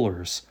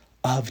controllers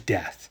of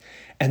death.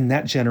 And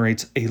that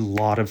generates a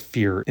lot of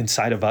fear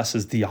inside of us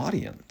as the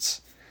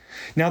audience.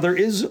 Now, there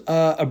is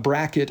a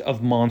bracket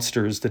of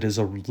monsters that is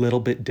a little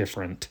bit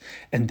different,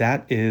 and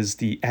that is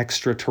the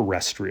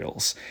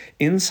extraterrestrials.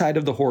 Inside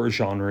of the horror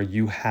genre,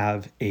 you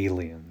have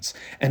aliens.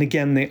 And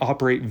again, they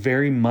operate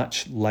very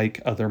much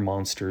like other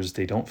monsters.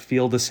 They don't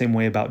feel the same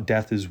way about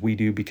death as we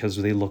do because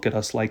they look at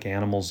us like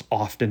animals,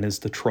 often is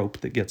the trope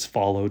that gets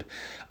followed.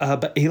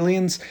 But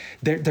aliens,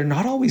 they're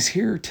not always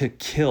here to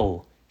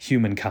kill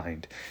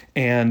humankind.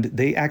 And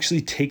they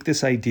actually take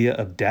this idea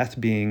of death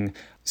being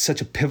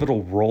such a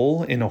pivotal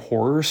role in a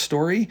horror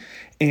story,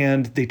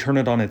 and they turn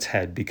it on its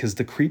head, because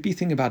the creepy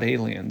thing about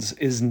aliens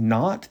is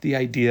not the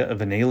idea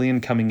of an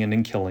alien coming in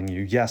and killing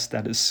you. Yes,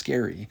 that is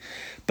scary.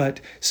 But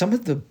some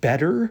of the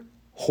better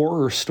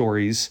horror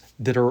stories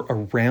that are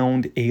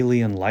around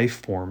alien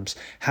life forms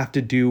have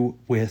to do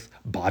with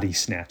body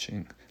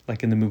snatching,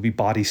 like in the movie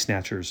Body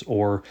Snatchers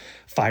or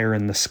Fire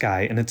in the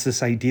Sky. And it's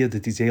this idea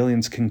that these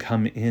aliens can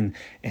come in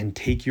and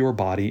take your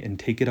body and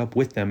take it up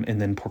with them and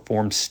then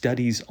perform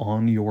studies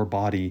on your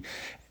body.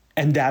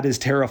 And that is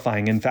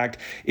terrifying. In fact,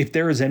 if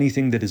there is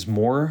anything that is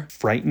more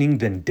frightening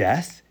than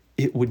death,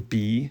 it would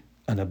be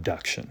an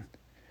abduction.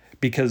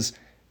 Because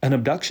an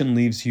abduction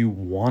leaves you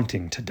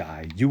wanting to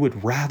die. You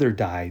would rather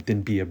die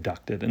than be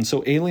abducted. And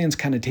so aliens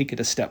kind of take it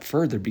a step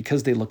further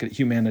because they look at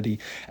humanity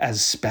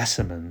as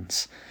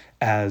specimens,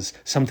 as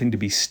something to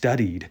be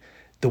studied.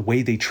 The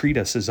way they treat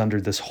us is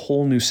under this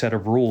whole new set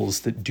of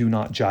rules that do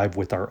not jive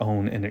with our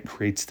own, and it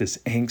creates this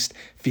angst,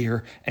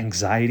 fear,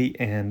 anxiety,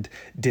 and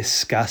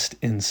disgust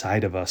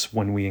inside of us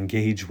when we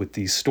engage with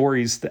these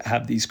stories that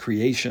have these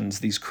creations,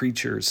 these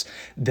creatures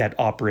that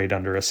operate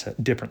under a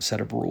different set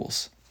of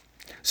rules.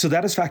 So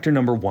that is factor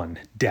number one,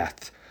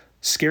 death.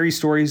 Scary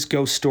stories,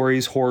 ghost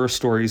stories, horror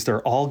stories,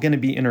 they're all going to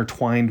be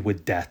intertwined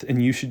with death.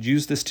 And you should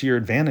use this to your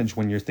advantage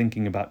when you're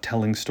thinking about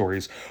telling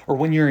stories or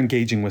when you're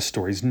engaging with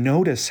stories.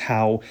 Notice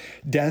how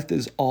death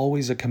is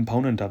always a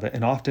component of it.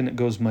 And often it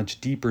goes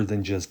much deeper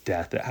than just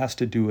death. It has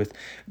to do with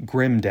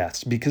grim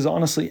deaths. Because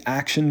honestly,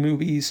 action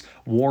movies,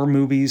 war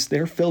movies,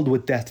 they're filled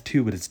with death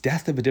too, but it's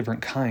death of a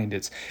different kind.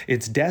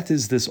 It's death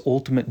is this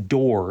ultimate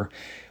door,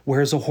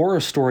 whereas a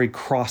horror story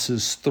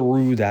crosses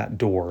through that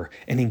door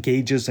and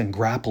engages and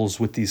grapples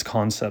with these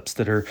concepts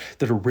that are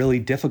really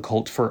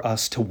difficult for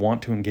us to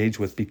want to engage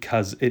with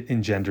because it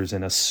engenders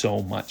in us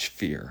so much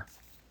fear.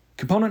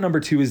 Component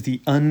number two is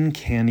the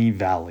uncanny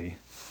valley.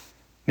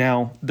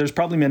 Now, there's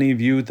probably many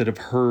of you that have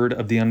heard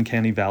of the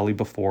uncanny valley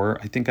before.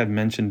 I think I've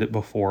mentioned it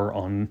before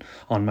on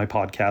my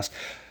podcast.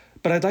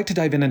 But I'd like to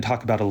dive in and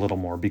talk about it a little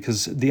more,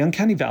 because the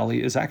uncanny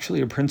valley is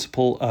actually a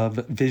principle of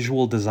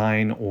visual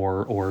design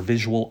or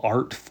visual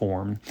art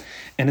form.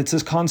 And it's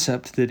this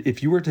concept that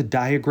if you were to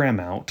diagram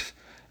out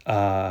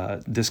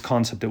this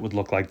concept, it would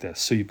look like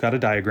this. So you've got a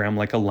diagram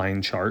like a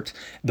line chart.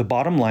 The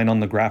bottom line on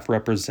the graph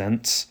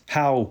represents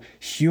how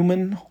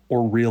human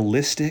or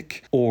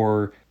realistic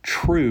or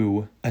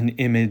true an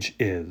image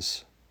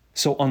is.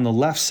 So on the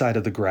left side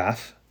of the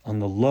graph, on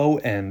the low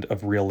end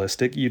of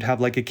realistic, you'd have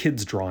like a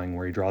kid's drawing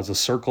where he draws a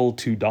circle,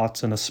 two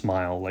dots, and a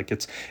smile. Like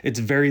it's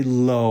very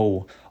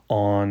low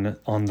on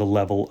the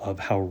level of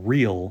how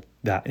real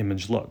that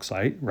image looks,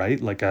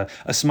 right? Like a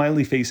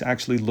smiley face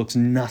actually looks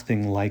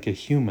nothing like a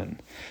human.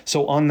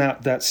 So on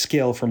that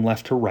scale from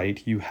left to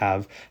right, you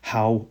have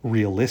how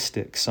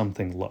realistic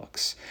something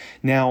looks.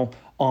 Now,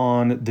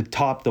 on the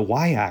top, the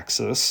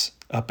y-axis,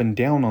 up and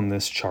down on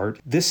this chart,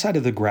 this side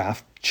of the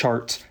graph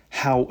charts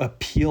how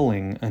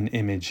appealing an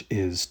image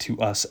is to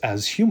us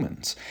as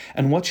humans.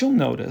 And what you'll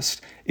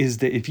notice is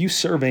that if you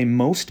survey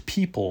most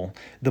people,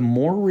 the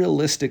more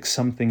realistic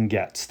something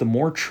gets, the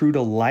more true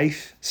to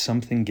life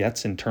something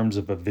gets in terms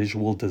of a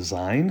visual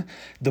design,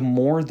 the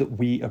more that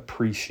we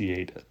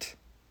appreciate it.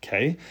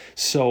 Okay?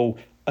 So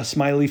a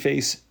smiley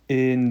face,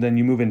 and then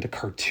you move into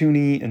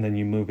cartoony, and then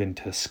you move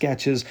into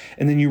sketches,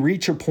 and then you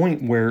reach a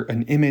point where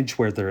an image,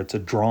 whether it's a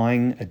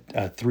drawing,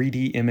 a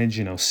 3D image,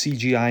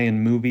 CGI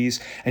in movies,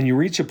 and you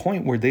reach a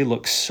point where they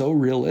look so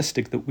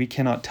realistic that we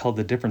cannot tell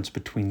the difference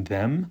between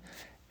them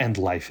and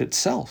life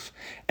itself.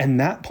 And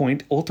that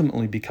point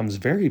ultimately becomes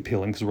very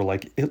appealing because we're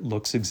like, it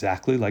looks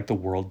exactly like the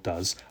world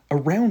does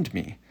around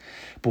me.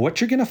 But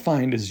what you're going to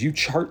find is you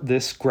chart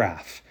this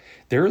graph.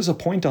 There is a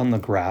point on the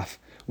graph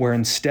where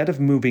instead of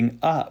moving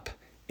up,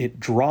 it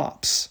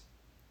drops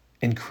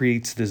and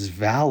creates this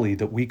valley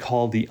that we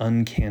call the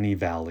uncanny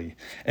valley.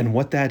 And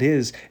what that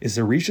is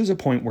there reaches a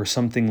point where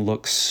something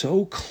looks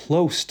so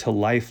close to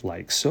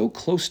lifelike, so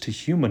close to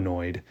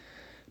humanoid,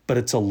 but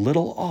it's a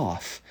little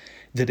off,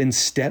 that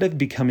instead of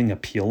becoming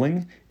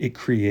appealing, it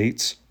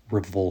creates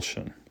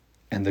revulsion.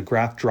 And the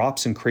graph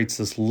drops and creates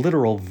this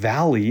literal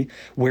valley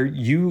where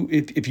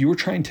if you were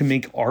trying to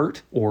make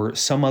art or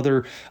some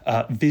other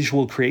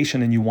visual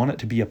creation and you want it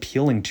to be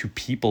appealing to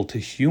people, to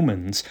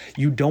humans,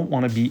 you don't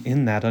want to be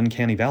in that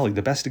uncanny valley.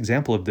 The best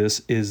example of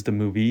this is the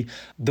movie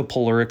The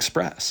Polar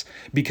Express,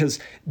 because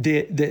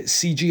the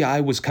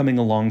CGI was coming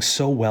along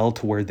so well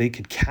to where they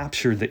could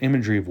capture the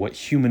imagery of what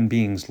human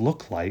beings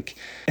look like.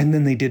 And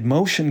then they did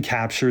motion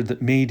capture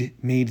that made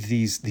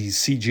these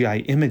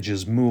CGI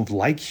images move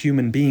like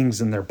human beings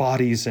in their bodies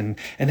bodies and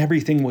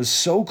everything was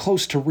so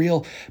close to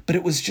real, but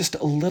it was just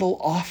a little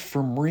off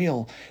from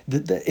real.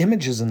 The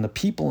images and the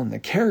people and the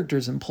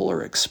characters in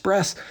Polar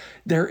Express,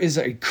 there is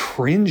a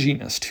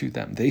cringiness to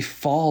them. They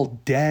fall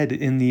dead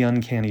in the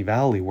uncanny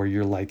valley where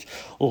you're like,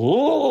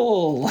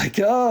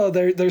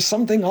 there's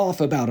something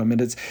off about them.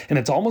 And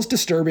it's almost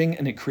disturbing,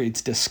 and it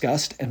creates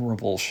disgust and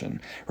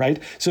revulsion,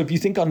 right? So if you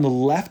think on the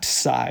left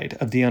side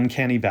of the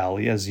uncanny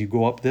valley, as you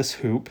go up this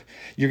hoop,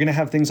 you're going to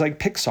have things like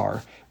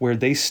Pixar, where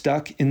they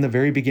stuck in the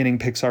very beginning,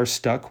 Pixar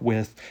stuck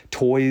with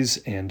toys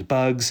and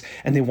bugs,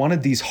 and they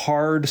wanted these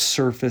hard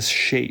surface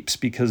shapes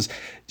because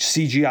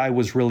CGI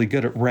was really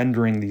good at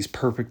rendering these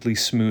perfectly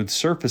smooth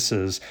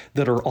surfaces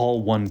that are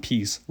all one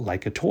piece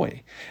like a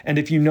toy. And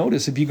if you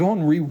notice, if you go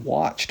and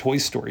rewatch Toy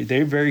Story,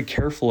 they're very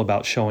careful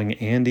about showing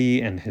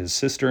Andy and his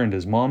sister and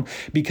his mom,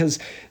 because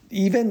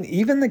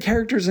even the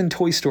characters in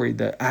Toy Story,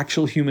 the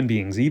actual human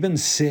beings, even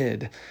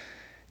Sid,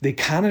 they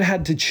kind of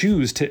had to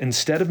choose to,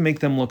 instead of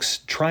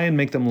try and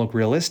make them look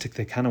realistic,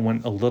 they kind of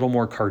went a little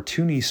more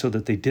cartoony so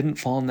that they didn't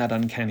fall in that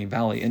uncanny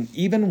valley. And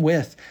even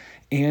with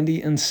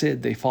Andy and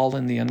Sid, they fall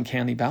in the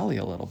uncanny valley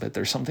a little bit.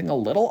 There's something a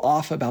little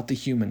off about the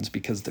humans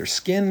because their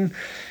skin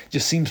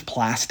just seems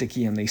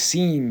plasticky and they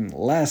seem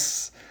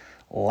less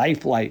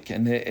lifelike,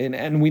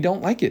 and we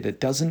don't like it. It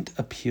doesn't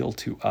appeal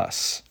to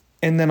us.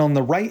 And then on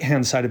the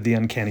right-hand side of the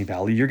uncanny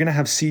valley, you're going to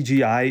have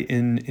CGI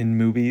in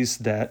movies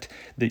that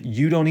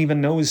you don't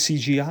even know is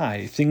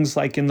CGI. Things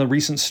like in the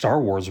recent Star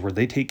Wars, where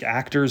they take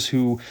actors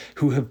who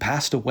have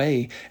passed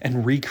away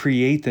and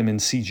recreate them in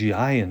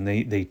CGI, and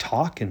they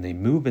talk and they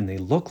move and they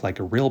look like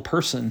a real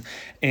person.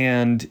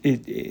 And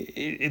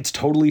it's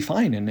totally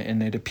fine,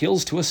 and it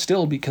appeals to us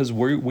still because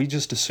we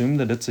just assume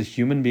that it's a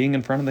human being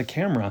in front of the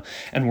camera,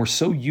 and we're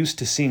so used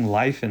to seeing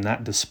life in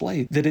that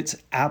display that it's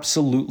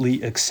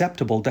absolutely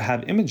acceptable to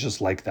have images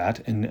like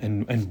that,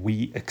 and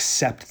we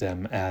accept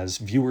them as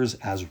viewers,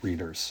 as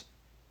readers.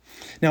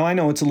 Now, I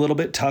know it's a little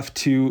bit tough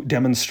to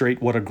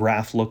demonstrate what a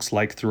graph looks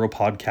like through a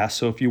podcast,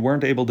 so if you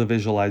weren't able to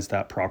visualize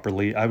that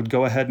properly, I would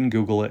go ahead and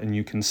Google it, and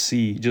you can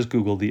see, just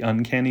Google the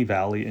Uncanny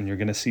Valley, and you're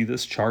going to see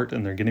this chart,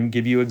 and they're going to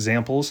give you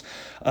examples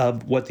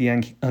of what the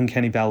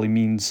Uncanny Valley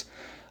means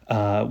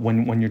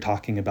when you're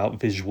talking about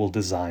visual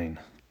design.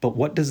 But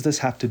what does this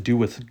have to do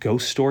with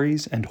ghost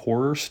stories and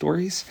horror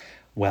stories?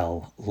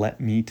 Well, let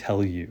me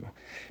tell you,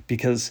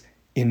 because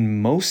in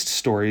most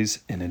stories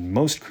and in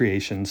most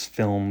creations,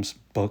 films,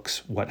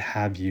 books, what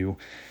have you,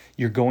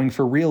 you're going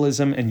for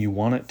realism and you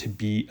want it to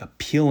be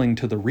appealing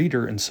to the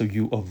reader, and so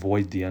you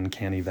avoid the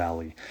uncanny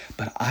valley.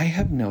 But I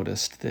have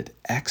noticed that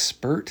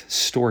expert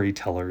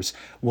storytellers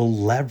will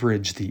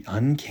leverage the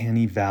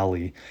uncanny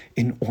valley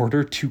in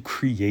order to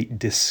create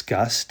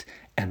disgust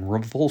and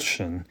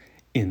revulsion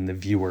in the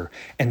viewer.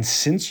 And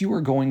since you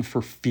are going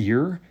for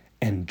fear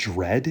and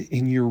dread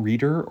in your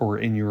reader or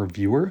in your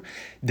viewer,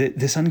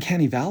 this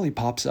uncanny valley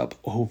pops up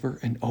over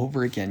and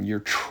over again. You're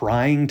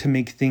trying to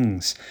make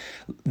things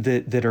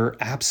that are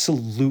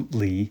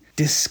absolutely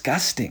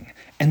disgusting.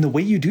 And the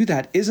way you do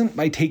that isn't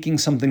by taking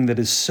something that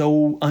is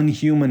so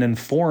unhuman and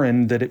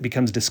foreign that it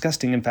becomes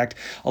disgusting. In fact,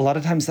 a lot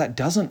of times that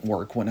doesn't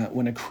work.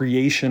 When a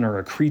creation or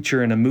a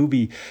creature in a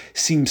movie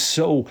seems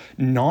so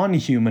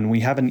non-human, we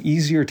have an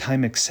easier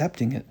time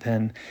accepting it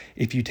than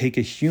if you take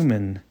a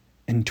human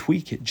and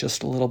tweak it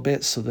just a little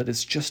bit so that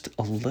it's just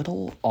a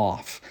little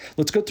off.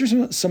 Let's go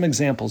through some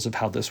examples of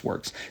how this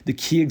works. The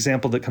key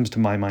example that comes to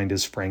my mind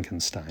is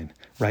Frankenstein,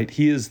 right?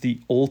 He is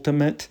the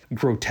ultimate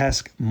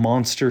grotesque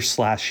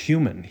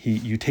monster/human.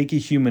 You take a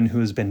human who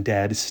has been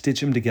dead,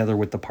 stitch him together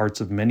with the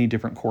parts of many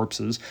different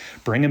corpses,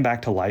 bring him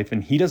back to life,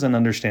 and he doesn't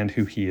understand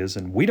who he is,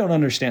 and we don't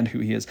understand who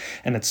he is.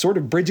 And it's sort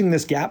of bridging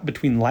this gap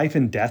between life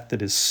and death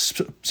that is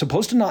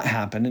supposed to not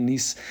happen, and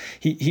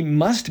he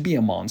must be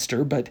a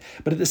monster, but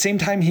at the same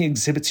time he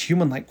exhibits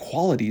human-like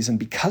qualities, and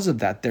because of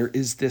that, there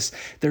is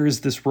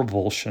this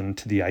revulsion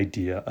to the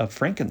idea of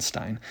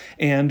Frankenstein.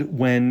 And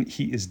when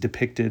he is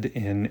depicted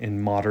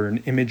in modern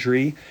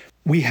imagery,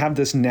 we have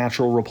this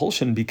natural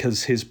repulsion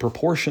because his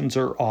proportions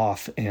are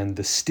off, and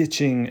the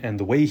stitching and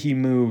the way he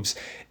moves,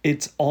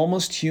 it's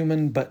almost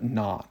human but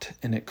not,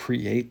 and it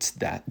creates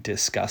that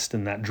disgust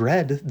and that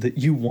dread that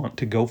you want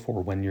to go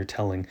for when you're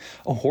telling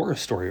a horror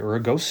story or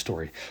a ghost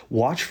story.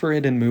 Watch for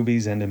it in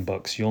movies and in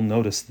books. You'll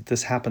notice that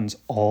this happens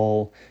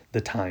all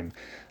the time.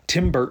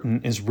 Tim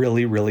Burton is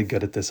really, really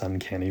good at this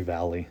uncanny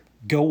valley.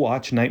 Go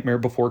watch Nightmare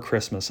Before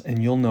Christmas,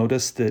 and you'll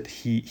notice that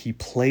he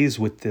plays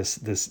with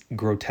this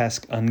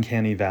grotesque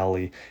uncanny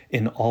valley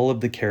in all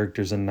of the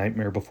characters in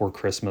Nightmare Before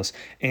Christmas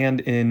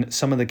and in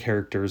some of the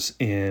characters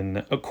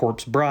in A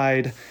Corpse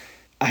Bride.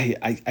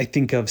 I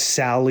think of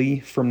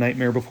Sally from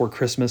Nightmare Before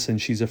Christmas, and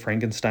she's a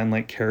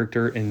Frankenstein-like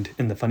character, and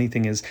the funny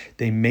thing is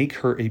they make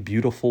her a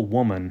beautiful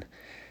woman,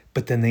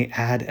 but then they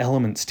add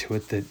elements to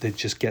it that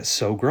just get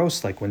so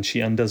gross, like when she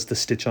undoes the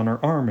stitch on her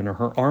arm and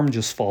her arm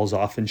just falls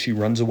off and she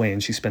runs away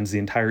and she spends the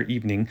entire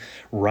evening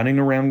running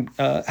around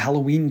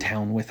Halloween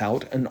Town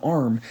without an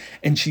arm.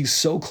 And she's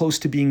so close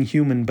to being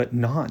human, but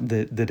not,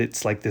 that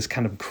it's like this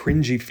kind of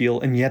cringy feel.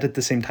 And yet at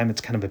the same time,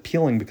 it's kind of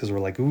appealing because we're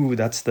like, ooh,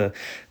 that's the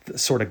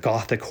sort of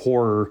gothic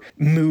horror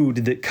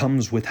mood that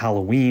comes with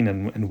Halloween,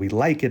 and we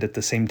like it at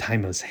the same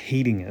time as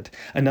hating it.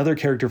 Another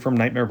character from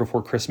Nightmare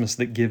Before Christmas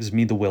that gives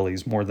me the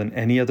willies more than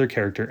any other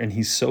character, and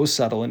he's so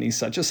subtle and he's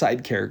such a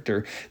side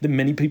character that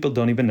many people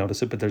don't even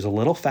notice it, but there's a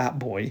little fat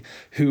boy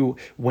who,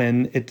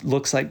 when it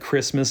looks like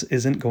Christmas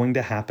isn't going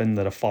to happen,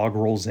 that a fog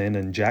rolls in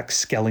and Jack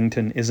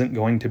Skellington isn't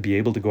going to be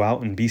able to go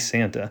out and be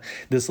Santa,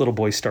 this little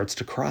boy starts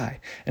to cry.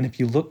 And if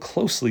you look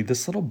closely,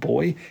 this little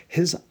boy,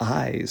 his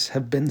eyes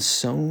have been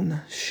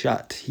sewn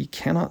shut. He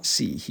cannot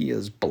see. He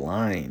is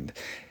blind.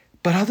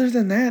 But other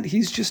than that,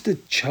 he's just a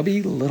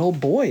chubby little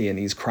boy, and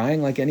he's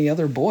crying like any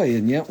other boy.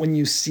 And yet when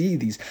you see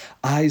these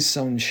eyes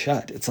sewn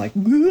shut, it's like,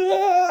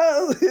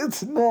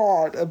 it's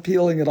not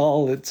appealing at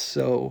all. It's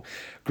so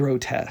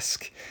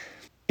grotesque.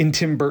 In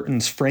Tim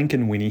Burton's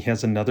Frankenweenie, he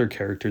has another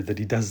character that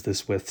he does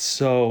this with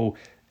so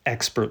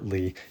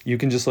expertly. You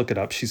can just look it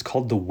up. She's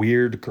called the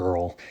Weird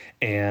Girl,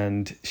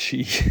 and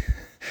she...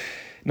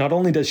 Not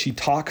only does she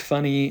talk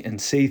funny and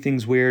say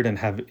things weird and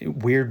have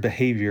weird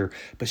behavior,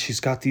 but she's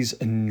got these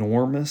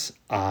enormous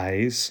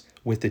eyes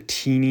with a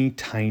teeny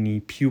tiny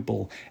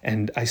pupil.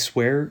 And I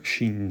swear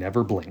she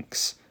never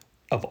blinks.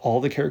 Of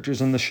all the characters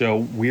in the show,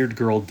 Weird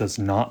Girl does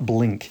not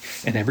blink.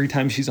 And every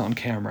time she's on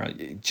camera,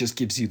 it just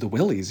gives you the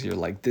willies. You're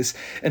like this.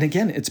 And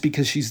again, it's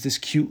because she's this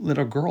cute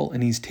little girl,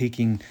 and he's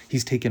taken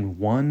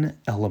one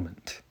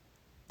element,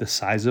 the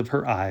size of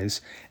her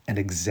eyes, and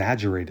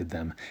exaggerated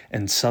them.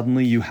 And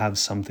suddenly you have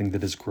something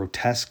that is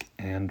grotesque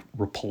and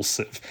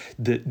repulsive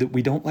that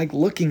we don't like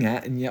looking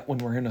at. And yet when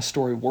we're in a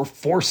story, we're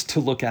forced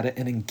to look at it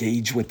and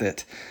engage with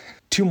it.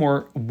 Two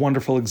more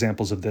wonderful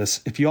examples of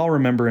this. If you all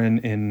remember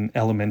in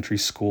elementary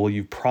school,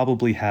 you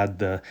probably had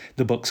the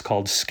books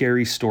called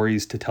Scary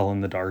Stories to Tell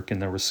in the Dark.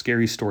 And there was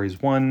Scary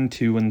Stories 1,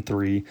 2, and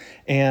 3.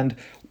 And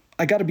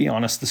I got to be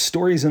honest, the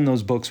stories in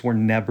those books were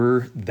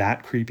never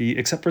that creepy,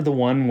 except for the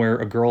one where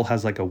a girl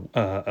has like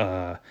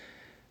a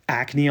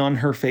acne on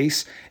her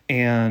face,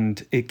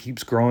 and it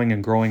keeps growing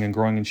and growing and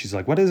growing, and she's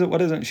like, what is it? What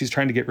is it? And she's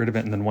trying to get rid of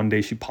it, and then one day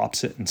she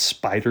pops it and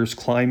spiders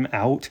climb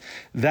out.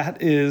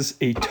 That is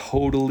a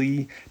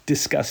totally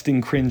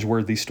disgusting,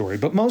 cringeworthy story.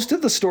 But most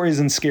of the stories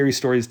and Scary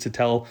Stories to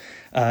Tell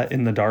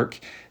in the Dark,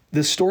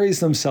 the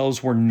stories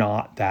themselves were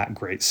not that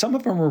great. Some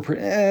of them were,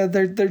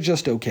 they're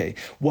just okay.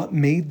 What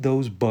made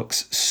those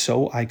books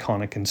so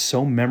iconic and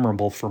so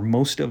memorable for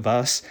most of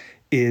us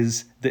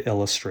is the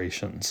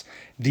illustrations.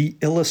 The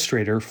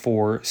illustrator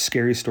for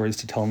Scary Stories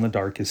to Tell in the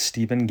Dark is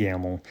Stephen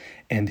Gammell,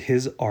 and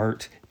his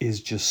art is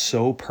just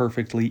so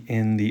perfectly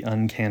in the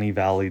uncanny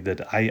valley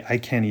that I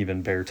can't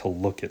even bear to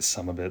look at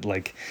some of it.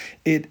 Like,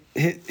 it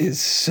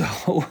is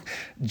so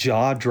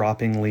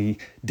jaw-droppingly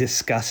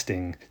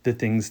disgusting, the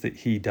things that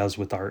he does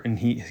with art. And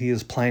he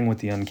is playing with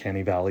the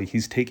uncanny valley.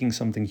 He's taking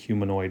something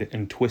humanoid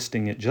and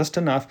twisting it just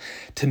enough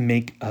to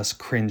make us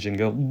cringe and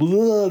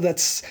go,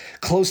 that's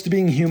close to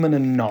being human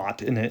and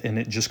not. And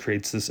it just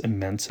creates this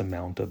immense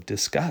amount of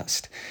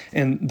disgust.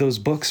 And those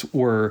books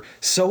were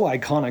so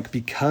iconic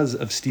because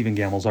of Stephen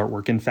Gammell's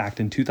artwork. In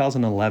fact, in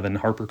 2011,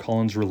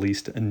 HarperCollins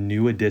released a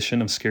new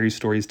edition of Scary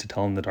Stories to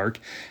Tell in the Dark,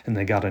 and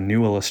they got a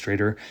new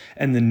illustrator,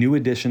 and the new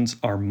editions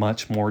are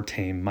much more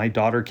tame. My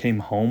daughter came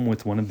home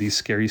with one of these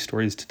Scary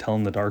Stories to Tell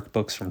in the Dark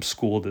books from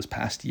school this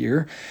past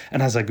year,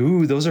 and I was like,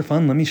 ooh, those are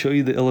fun. Let me show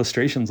you the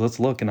illustrations. Let's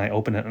look. And I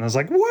open it, and I was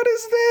like, what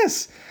is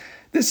this?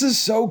 This is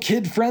so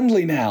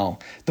kid-friendly now.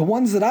 The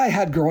ones that I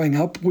had growing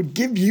up would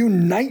give you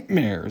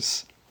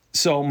nightmares.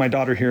 So my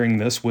daughter, hearing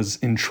this, was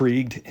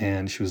intrigued,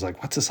 and she was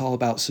like, what's this all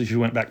about? So she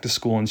went back to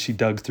school and she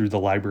dug through the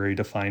library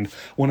to find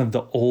one of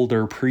the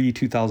older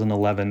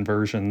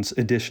pre-2011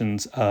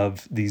 editions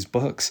of these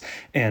books.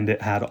 And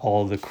it had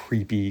all the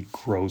creepy,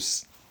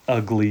 gross,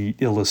 ugly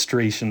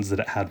illustrations that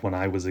it had when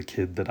I was a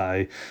kid that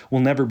I will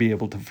never be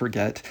able to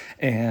forget.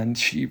 And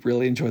she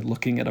really enjoyed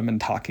looking at them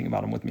and talking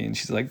about them with me. And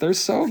she's like, they're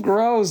so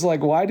gross.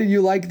 Like, why do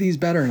you like these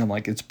better? And I'm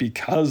like, it's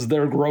because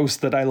they're gross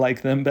that I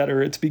like them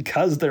better. It's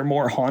because they're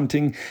more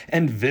haunting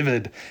and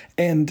vivid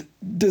and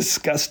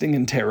disgusting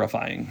and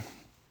terrifying.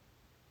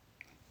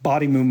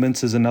 Body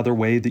movements is another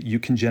way that you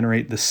can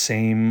generate the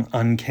same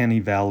uncanny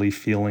valley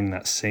feeling,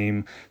 that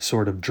same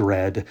sort of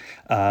dread.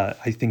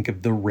 I think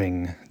of The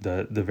Ring,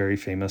 the very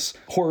famous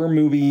horror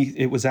movie.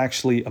 It was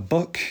actually a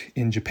book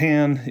in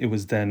Japan. It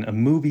was then a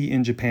movie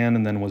in Japan,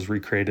 and then was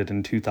recreated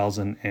in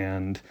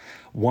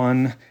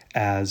 2001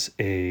 as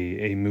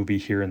a movie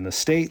here in the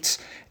States.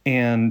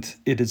 And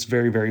it is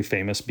very, very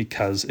famous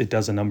because it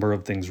does a number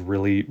of things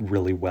really,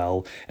 really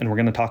well. And we're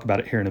going to talk about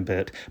it here in a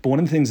bit. But one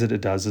of the things that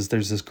it does is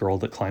there's this girl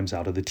that climbs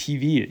out of the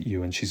TV at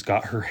you, and she's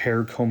got her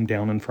hair combed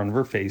down in front of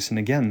her face. And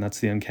again,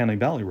 that's the uncanny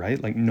valley,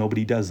 right? Like,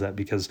 nobody does that,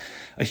 because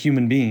a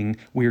human being,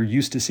 we're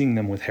used to seeing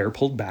them with hair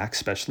pulled back,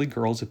 especially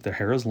girls. If their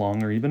hair is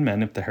long, or even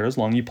men, if the hair is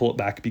long, you pull it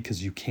back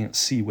because you can't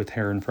see with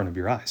hair in front of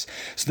your eyes.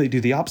 So they do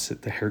the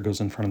opposite. The hair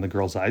goes in front of the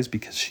girl's eyes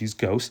because she's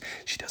ghost,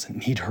 She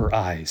doesn't need her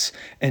eyes.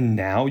 And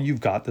now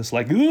you've got this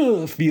like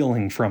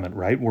feeling from it,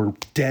 right? We're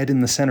dead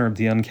in the center of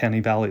the uncanny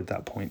valley at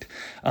that point.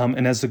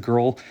 And as the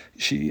girl,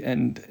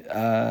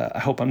 I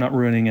hope I'm not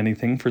ruining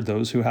anything for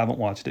those who haven't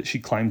watched it, she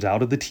climbs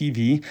out of the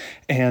TV,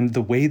 and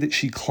the way that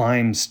she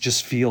climbs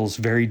just feels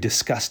very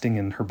disgusting,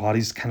 and her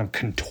body's kind of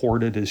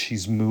contorted as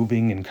she's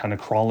moving and kind of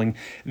crawling,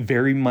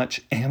 very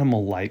much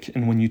animal-like.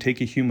 And when you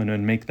take a human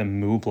and make them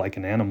move like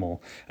an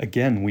animal,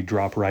 again, we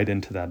drop right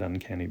into that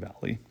uncanny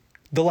valley.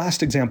 The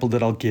last example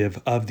that I'll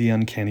give of the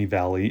uncanny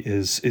valley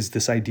is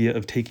this idea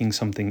of taking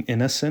something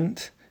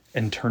innocent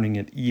and turning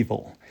it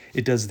evil.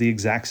 It does the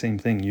exact same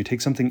thing. You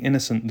take something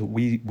innocent that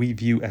we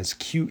view as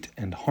cute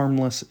and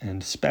harmless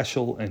and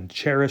special and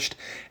cherished,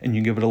 and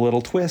you give it a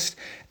little twist,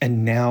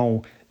 and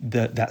now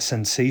that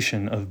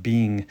sensation of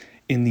being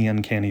in the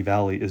uncanny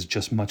valley is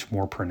just much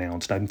more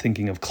pronounced. I'm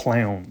thinking of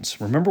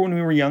clowns. Remember when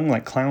we were young,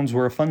 like clowns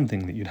were a fun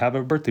thing that you'd have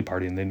at a birthday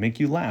party and they'd make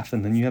you laugh.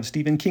 And then you have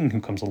Stephen King who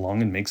comes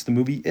along and makes the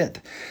movie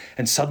It.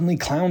 And suddenly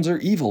clowns are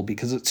evil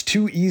because it's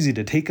too easy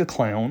to take a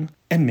clown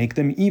and make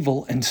them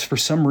evil. And for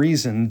some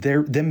reason,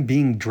 them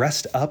being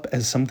dressed up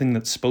as something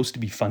that's supposed to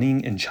be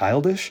funny and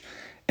childish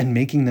and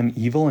making them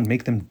evil and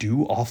make them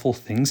do awful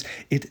things,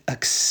 it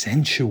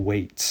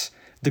accentuates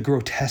the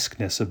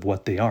grotesqueness of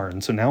what they are.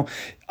 And so now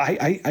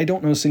I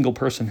don't know a single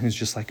person who's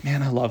just like,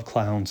 man, I love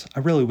clowns. I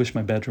really wish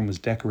my bedroom was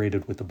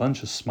decorated with a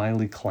bunch of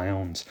smiley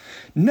clowns.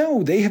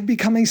 No, they have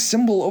become a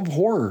symbol of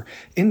horror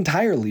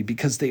entirely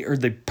because they are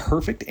the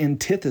perfect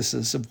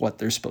antithesis of what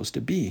they're supposed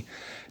to be.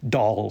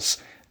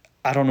 Dolls.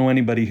 I don't know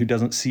anybody who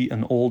doesn't see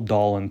an old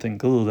doll and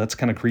think, oh, that's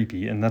kind of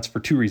creepy. And that's for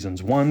two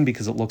reasons. One,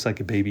 because it looks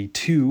like a baby.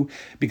 Two,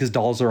 because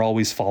dolls are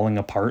always falling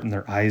apart and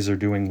their eyes are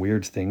doing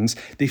weird things.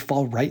 They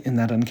fall right in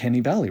that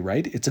uncanny valley,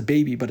 right? It's a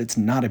baby, but it's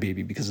not a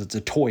baby because it's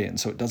a toy. And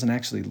so it doesn't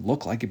actually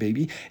look like a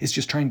baby. It's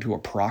just trying to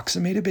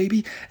approximate a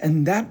baby.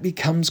 And that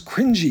becomes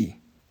cringy.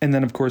 And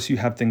then, of course, you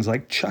have things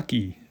like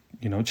Chucky.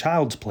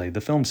 Child's Play, the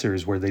film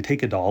series where they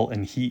take a doll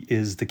and he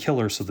is the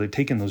killer. So they've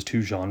taken those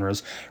two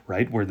genres,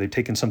 right, where they've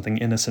taken something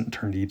innocent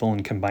turned evil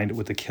and combined it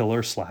with a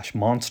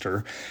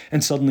killer/monster.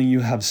 And suddenly you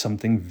have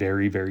something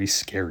very, very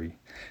scary.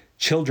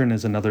 Children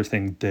is another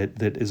thing that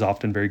is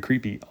often very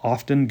creepy.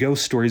 Often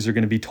ghost stories are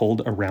going to be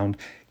told around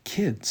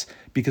kids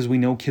because we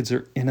know kids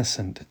are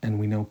innocent and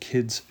we know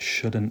kids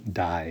shouldn't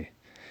die.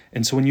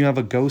 And so when you have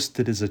a ghost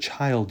that is a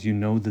child, you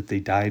know that they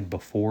died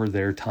before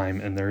their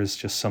time, and there is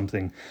just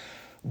something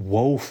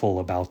woeful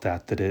about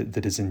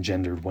that is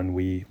engendered when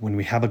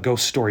we have a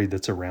ghost story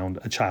that's around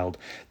a child.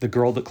 The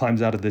girl that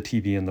climbs out of the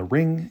TV in The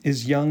Ring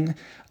is young.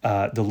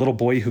 The little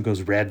boy who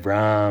goes red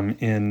rum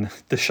in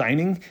The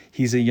Shining,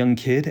 he's a young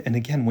kid. And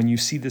again, when you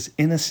see this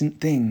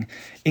innocent thing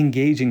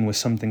engaging with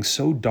something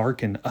so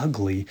dark and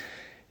ugly,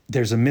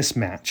 there's a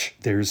mismatch.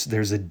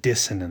 There's a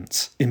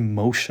dissonance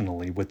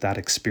emotionally with that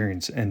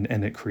experience, and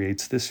it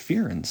creates this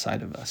fear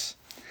inside of us.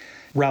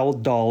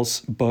 Roald Dahl's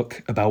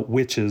book about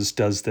witches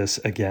does this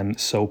again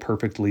so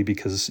perfectly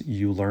because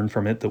you learn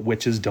from it that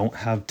witches don't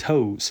have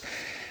toes.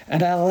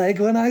 And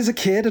when I was a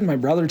kid and my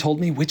brother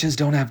told me witches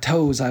don't have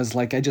toes, I was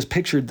like, I just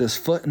pictured this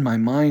foot in my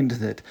mind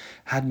that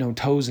had no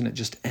toes and it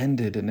just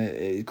ended, and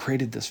it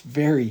created this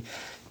very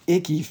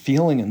icky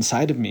feeling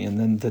inside of me. And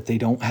then that they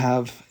don't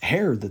have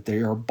hair, that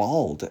they are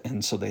bald,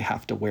 and so they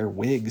have to wear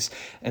wigs.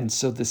 And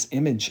so this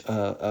image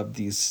of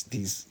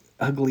these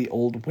ugly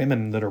old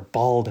women that are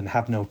bald and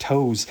have no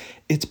toes,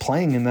 it's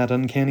playing in that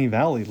uncanny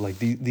valley. Like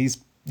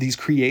these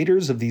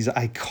creators of these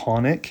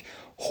iconic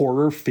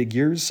horror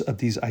figures, of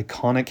these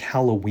iconic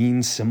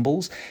Halloween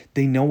symbols,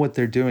 they know what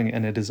they're doing,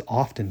 and it is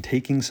often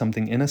taking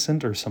something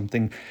innocent or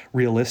something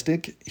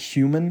realistic,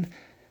 human,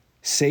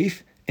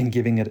 safe, and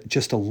giving it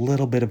just a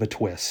little bit of a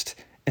twist,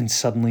 and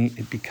suddenly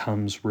it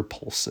becomes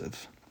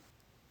repulsive.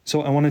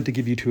 So I wanted to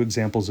give you two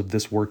examples of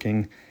this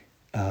working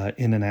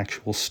in an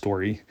actual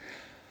story.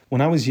 When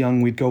I was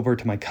young, we'd go over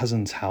to my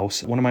cousin's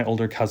house, one of my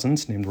older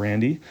cousins named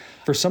Randy.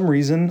 For some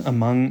reason,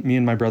 among me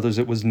and my brothers,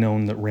 it was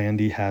known that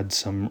Randy had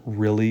some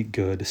really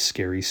good,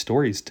 scary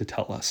stories to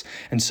tell us.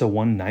 And so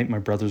one night, my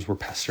brothers were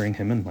pestering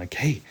him and like,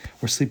 hey,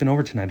 we're sleeping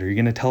over tonight. Are you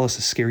going to tell us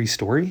a scary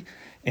story?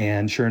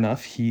 And sure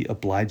enough, he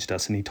obliged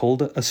us, and he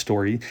told a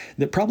story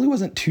that probably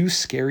wasn't too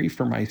scary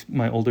for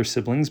my older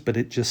siblings, but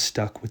it just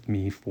stuck with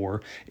me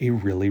for a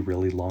really,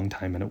 really long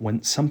time. And it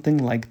went something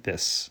like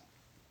this.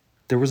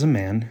 There was a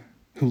man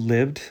who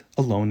lived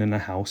alone in a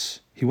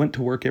house. He went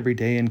to work every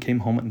day and came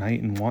home at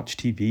night and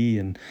watched TV,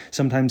 and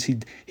sometimes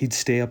he'd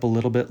stay up a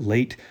little bit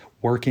late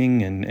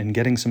working and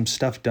getting some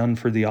stuff done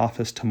for the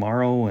office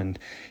tomorrow, and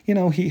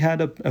he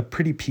had a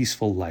pretty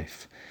peaceful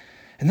life.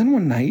 And then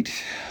one night,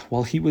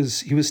 while he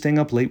was staying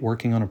up late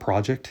working on a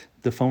project,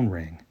 the phone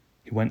rang.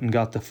 He went and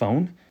got the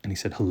phone and he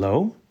said,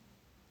 "Hello?"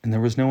 And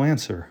there was no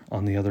answer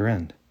on the other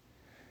end.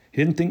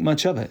 He didn't think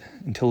much of it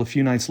until a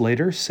few nights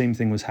later, same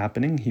thing was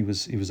happening. He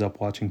was up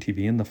watching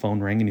TV and the phone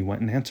rang, and he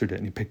went and answered it,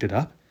 and he picked it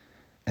up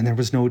and there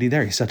was nobody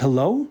there. He said,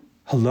 "Hello?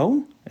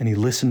 Hello?" And he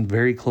listened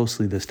very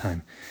closely this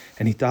time,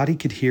 and he thought he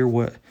could hear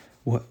what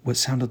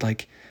sounded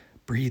like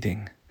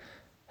breathing.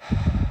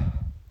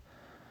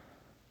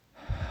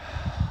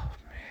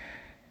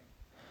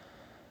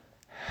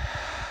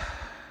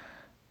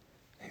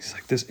 He's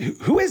like,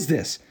 who is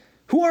this?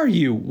 Who are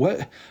you?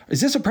 What?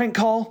 Is this a prank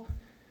call?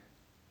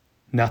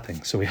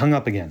 Nothing. So he hung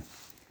up again.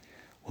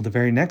 Well, the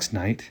very next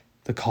night,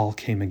 the call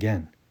came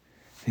again.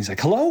 He's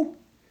like, hello?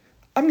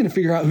 I'm going to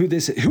figure out who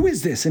this is. Who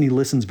is this? And he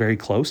listens very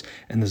close.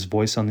 And this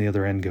voice on the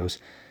other end goes,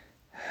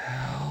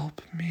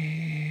 help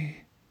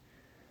me.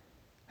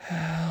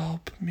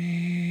 Help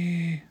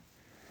me.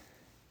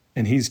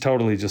 And he's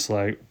totally just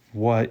like,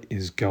 what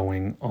is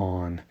going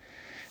on?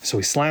 So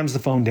he slams the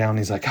phone down.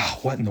 He's like, oh,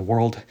 what in the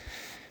world?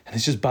 And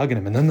it's just bugging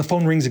him. And then the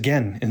phone rings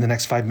again in the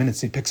next 5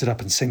 minutes. And he picks it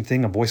up and same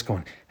thing, a voice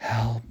going,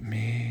 help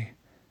me,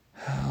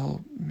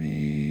 help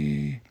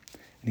me.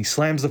 And he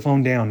slams the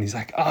phone down. And he's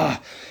like, am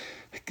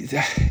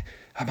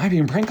I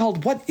being prank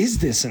called? What is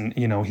this? And,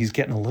 he's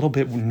getting a little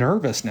bit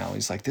nervous now.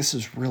 He's like, this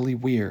is really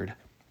weird.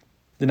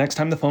 The next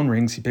time the phone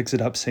rings, he picks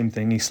it up, same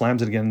thing. He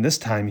slams it again. This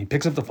time he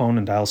picks up the phone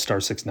and dials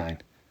 *69. And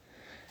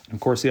of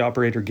course, the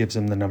operator gives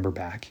him the number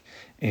back.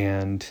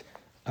 And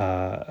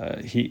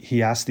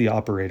he asks the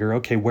operator,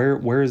 okay,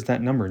 where is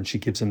that number? And she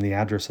gives him the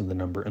address of the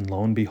number. And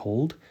lo and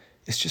behold,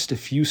 it's just a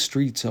few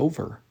streets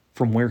over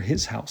from where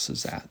his house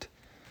is at.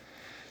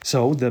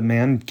 So the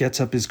man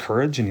gets up his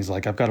courage and he's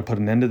like, I've got to put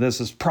an end to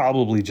this. It's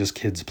probably just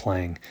kids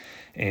playing.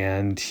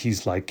 And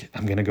he's like,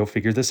 I'm going to go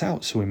figure this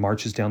out. So he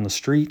marches down the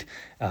street,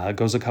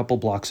 goes a couple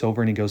blocks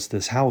over, and he goes to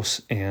this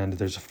house. And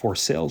there's a for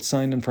sale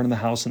sign in front of the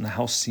house. And the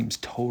house seems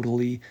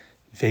totally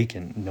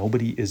vacant.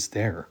 Nobody is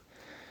there.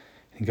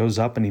 He goes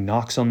up and he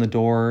knocks on the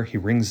door. He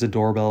rings the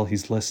doorbell.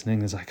 He's listening.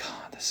 He's like,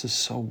 oh, this is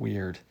so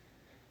weird.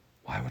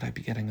 Why would I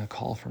be getting a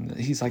call from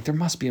this? He's like, there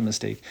must be a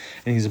mistake.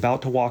 And he's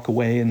about to walk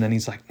away. And then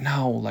he's like,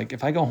 no, like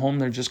if I go home,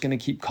 they're just going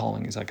to keep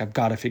calling. He's like, I've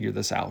got to figure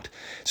this out.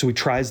 So he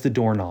tries the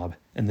doorknob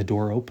and the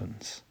door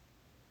opens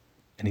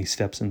and he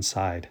steps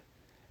inside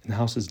and the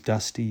house is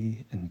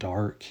dusty and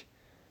dark.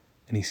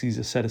 And he sees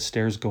a set of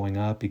stairs going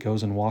up. He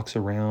goes and walks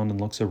around and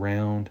looks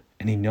around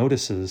and he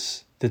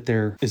notices that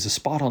there is a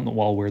spot on the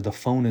wall where the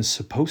phone is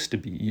supposed to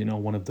be,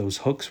 one of those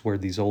hooks where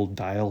these old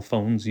dial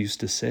phones used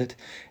to sit.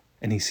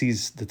 And he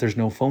sees that there's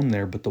no phone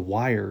there, but the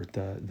wire,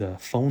 the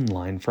phone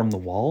line from the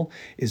wall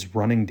is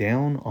running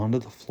down onto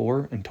the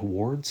floor and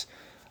towards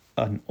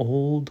an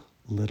old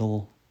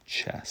little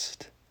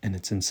chest. And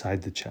it's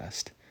inside the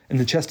chest. And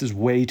the chest is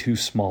way too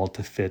small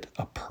to fit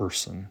a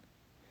person.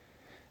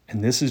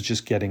 And this is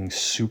just getting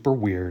super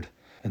weird.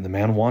 And the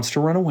man wants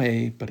to run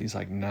away, but he's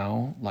like,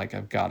 no, like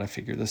I've got to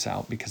figure this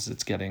out because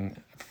it's getting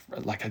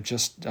like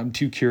I'm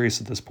too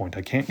curious at this point.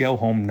 I can't go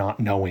home not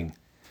knowing.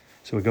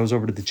 So he goes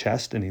over to the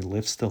chest and he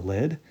lifts the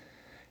lid,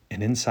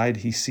 and inside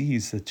he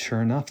sees that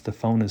sure enough, the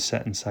phone is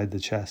set inside the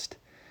chest.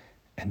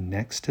 And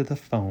next to the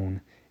phone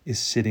is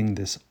sitting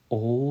this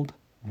old,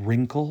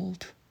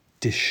 wrinkled,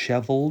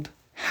 disheveled,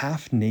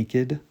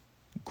 half-naked,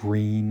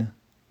 green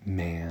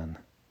man.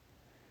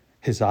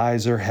 His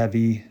eyes are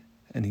heavy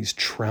and he's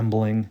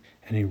trembling,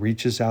 and he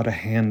reaches out a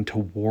hand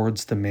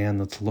towards the man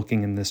that's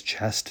looking in this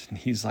chest, and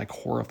he's like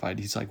horrified.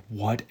 He's like,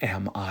 what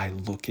am I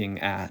looking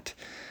at?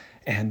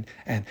 And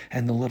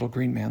the little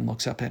green man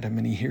looks up at him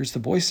and he hears the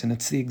voice, and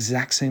it's the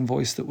exact same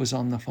voice that was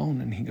on the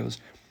phone. And he goes,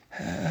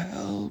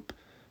 help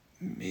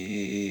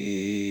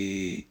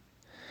me.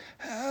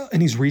 Help.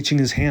 And he's reaching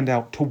his hand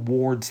out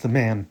towards the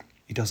man.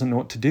 He doesn't know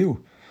what to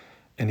do.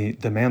 And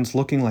the man's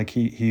looking like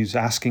he's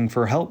asking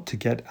for help to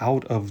get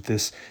out of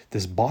this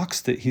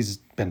box that he's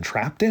been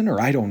trapped in,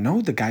 or I don't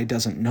know. The guy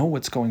doesn't know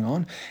what's going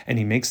on. And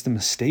he makes the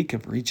mistake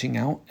of reaching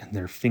out, and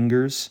their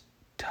fingers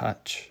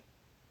touch.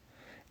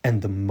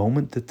 And the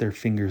moment that their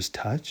fingers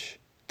touch,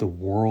 the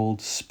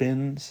world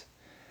spins.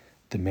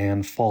 The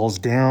man falls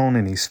down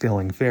and he's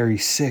feeling very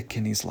sick,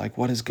 and he's like,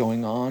 what is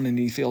going on? And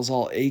he feels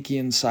all achy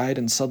inside,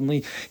 and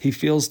suddenly he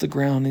feels the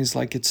ground. He's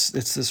like, it's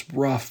this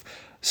rough,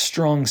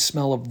 strong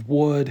smell of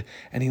wood.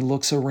 And he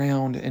looks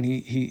around, and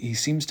he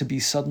seems to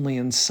be suddenly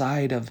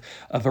inside of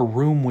a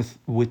room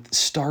with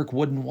stark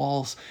wooden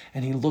walls.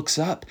 And he looks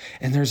up,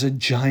 and there's a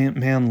giant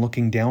man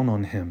looking down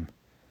on him.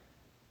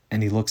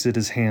 And he looks at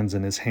his hands,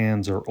 and his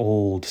hands are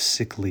old,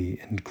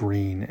 sickly, and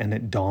green, and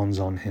it dawns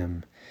on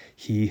him.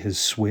 He has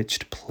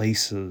switched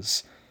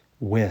places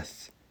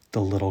with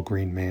the little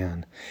green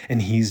man,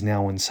 and he's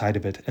now inside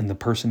of it. And the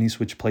person he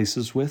switched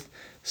places with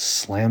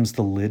slams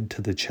the lid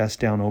to the chest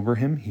down over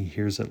him. He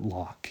hears it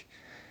lock,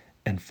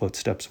 and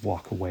footsteps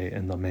walk away,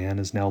 and the man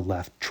is now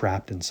left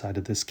trapped inside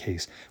of this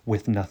case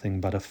with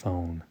nothing but a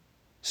phone.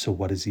 So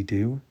what does he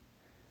do?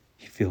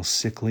 He feels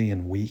sickly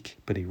and weak,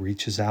 but he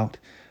reaches out,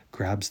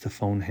 grabs the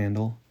phone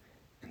handle,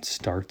 and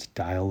starts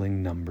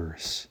dialing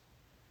numbers.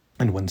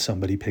 And when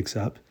somebody picks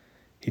up,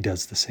 he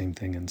does the same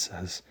thing and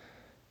says,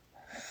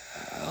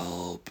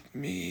 help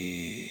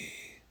me,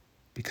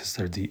 because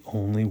they're the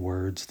only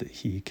words that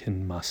he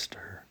can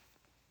muster.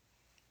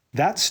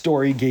 That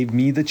story gave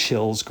me the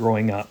chills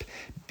growing up,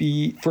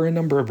 for a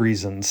number of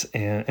reasons,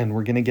 and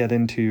we're going to get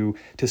into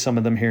some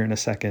of them here in a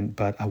second,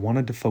 but I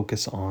wanted to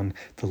focus on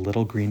the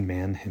little green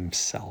man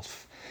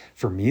himself.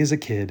 For me as a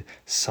kid,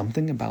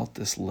 something about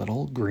this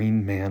little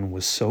green man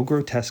was so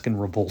grotesque and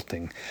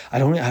revolting. I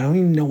don't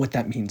even know what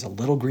that means. A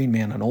little green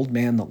man, an old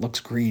man that looks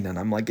green. And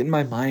I'm like, in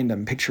my mind,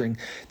 I'm picturing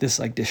this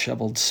like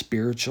disheveled,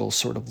 spiritual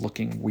sort of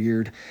looking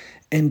weird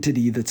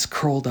entity that's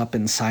curled up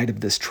inside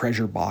of this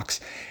treasure box.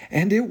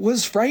 And it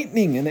was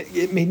frightening, and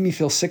it made me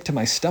feel sick to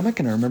my stomach.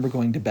 And I remember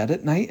going to bed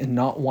at night and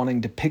not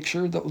wanting to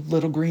picture the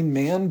little green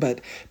man,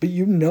 but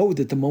you know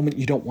that the moment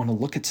you don't want to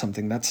look at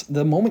something, that's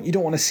the moment you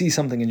don't want to see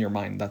something in your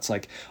mind, that's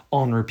like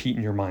on repeat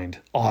in your mind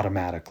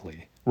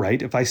automatically.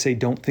 Right? If I say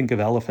don't think of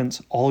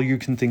elephants, all you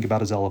can think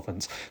about is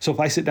elephants. So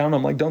if I sit down,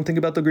 I'm like, don't think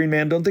about the green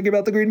man, don't think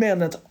about the green man.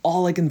 That's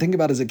all I can think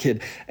about as a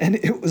kid. And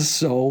it was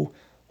so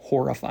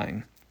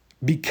horrifying.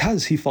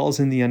 Because he falls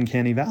in the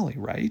uncanny valley,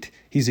 right?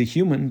 He's a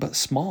human, but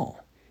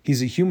small.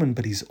 He's a human,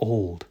 but he's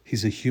old.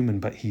 He's a human,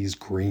 but he's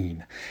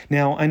green.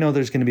 Now, I know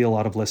there's going to be a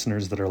lot of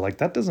listeners that are like,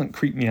 that doesn't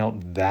creep me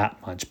out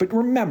that much. But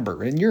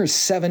remember, and you're a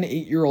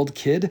 7-8-year-old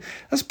kid,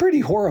 that's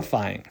pretty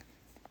horrifying.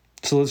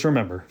 So let's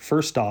remember,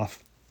 first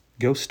off,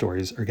 ghost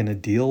stories are going to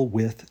deal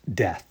with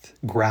death,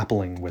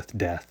 grappling with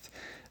death,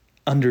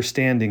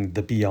 understanding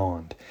the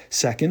beyond.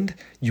 Second,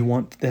 you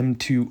want them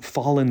to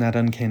fall in that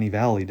uncanny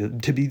valley,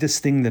 to be this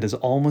thing that is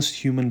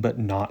almost human but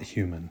not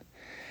human.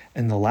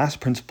 And the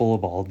last principle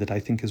of all that I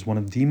think is one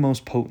of the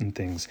most potent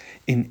things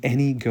in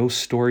any ghost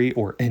story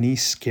or any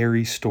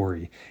scary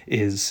story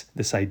is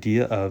this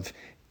idea of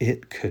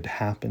it could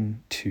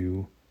happen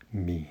to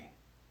me.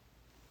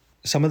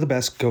 Some of the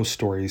best ghost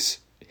stories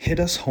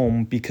hit us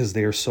home because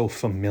they are so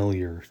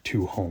familiar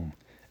to home.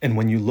 And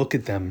when you look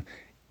at them,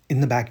 in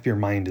the back of your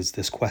mind is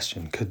this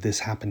question, could this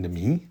happen to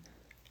me?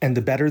 And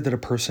the better that a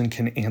person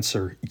can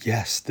answer,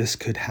 yes, this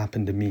could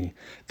happen to me,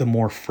 the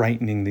more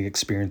frightening the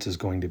experience is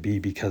going to be,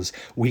 because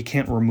we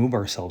can't remove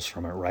ourselves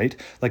from it, right?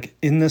 Like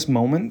in this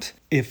moment,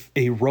 if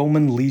a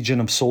Roman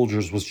legion of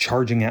soldiers was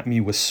charging at me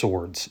with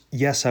swords,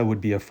 yes, I would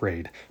be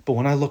afraid. But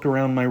when I look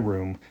around my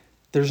room,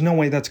 there's no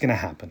way that's going to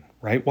happen,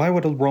 right? Why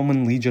would a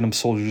Roman legion of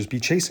soldiers be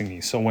chasing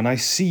me? So when I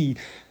see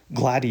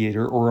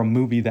Gladiator or a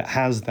movie that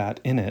has that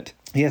in it,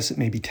 yes, it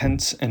may be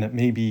tense and it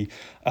may be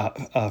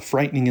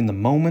frightening in the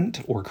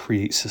moment or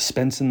create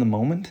suspense in the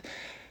moment.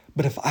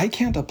 But if I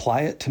can't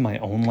apply it to my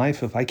own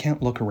life, if I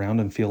can't look around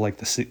and feel like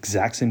this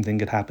exact same thing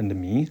could happen to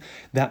me,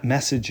 that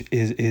message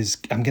is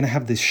I'm going to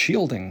have this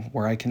shielding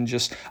where I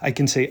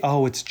can say,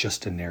 oh, it's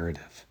just a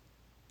narrative.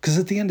 Because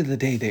at the end of the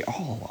day, they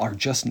all are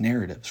just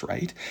narratives,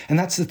 right? And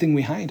that's the thing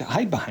we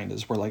hide behind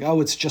is we're like,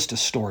 oh, it's just a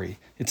story.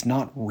 It's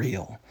not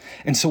real.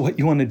 And so what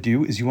you want to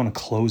do is you want to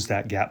close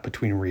that gap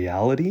between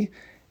reality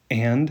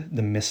and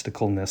the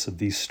mysticalness of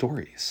these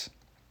stories.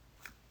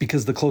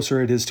 Because the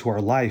closer it is to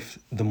our life,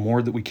 the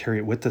more that we carry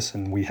it with us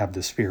and we have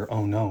this fear,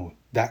 oh no,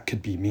 that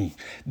could be me.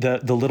 The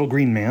little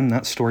green man,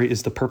 that story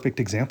is the perfect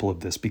example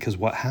of this, because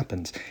what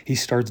happens? He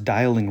starts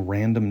dialing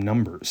random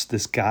numbers.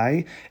 This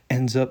guy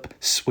ends up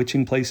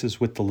switching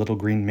places with the little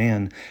green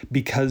man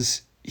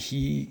because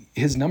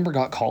his number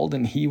got called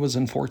and he was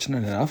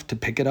unfortunate enough to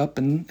pick it up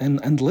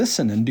and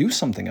listen and do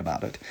something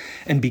about it.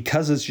 And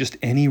because it's just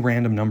any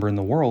random number in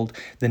the world,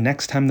 the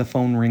next time the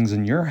phone rings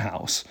in your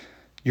house,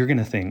 you're going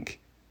to think,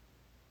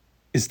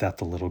 is that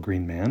the little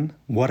green man?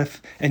 What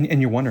if,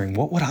 and you're wondering,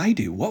 what would I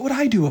do? What would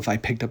I do if I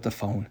picked up the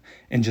phone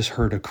and just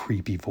heard a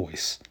creepy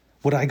voice?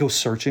 Would I go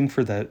searching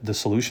for the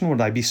solution?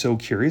 Would I be so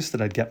curious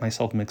that I'd get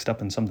myself mixed up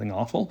in something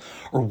awful?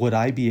 Or would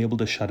I be able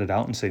to shut it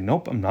out and say,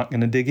 nope, I'm not going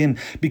to dig in?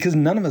 Because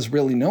none of us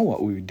really know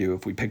what we would do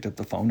if we picked up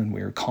the phone and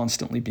we were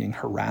constantly being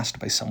harassed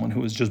by someone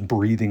who was just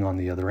breathing on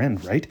the other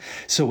end, right?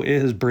 So it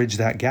has bridged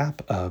that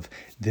gap of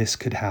this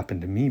could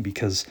happen to me,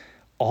 because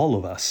all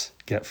of us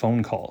get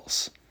phone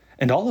calls.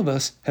 And all of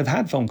us have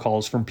had phone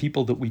calls from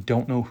people that we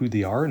don't know who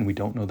they are and we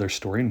don't know their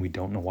story and we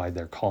don't know why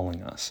they're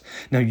calling us.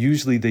 Now,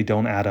 usually they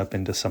don't add up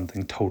into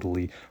something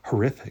totally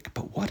horrific,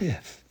 but what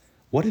if?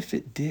 What if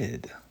it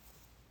did?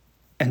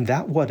 And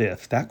that what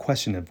if, that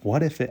question of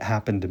what if it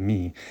happened to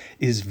me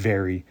is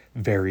very,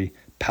 very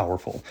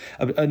powerful.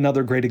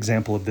 Another great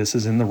example of this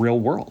is in the real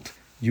world.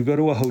 You go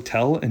to a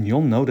hotel and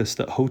you'll notice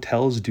that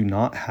hotels do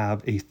not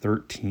have a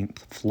 13th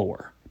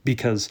floor,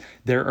 because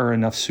there are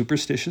enough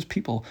superstitious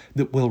people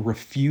that will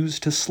refuse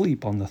to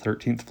sleep on the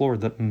 13th floor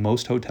that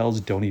most hotels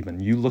don't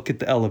even. You look at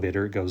the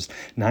elevator, it goes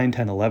 9,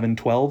 10, 11,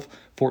 12,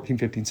 14,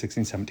 15,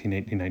 16, 17,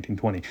 18, 19,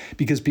 20,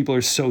 because people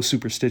are so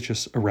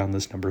superstitious around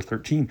this number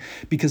 13,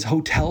 because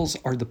hotels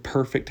are the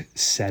perfect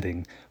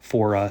setting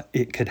for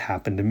it could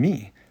happen to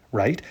me.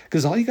 Right?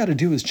 Because all you got to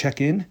do is check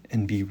in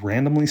and be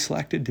randomly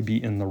selected to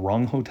be in the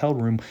wrong hotel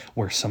room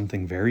where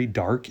something very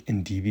dark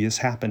and devious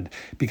happened,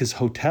 because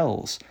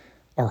hotels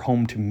are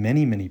home to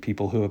many, many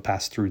people who have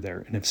passed through there.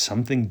 And if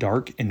something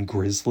dark and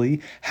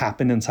grisly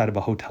happened inside of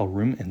a hotel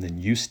room and then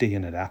you stay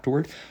in it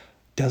afterward,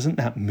 doesn't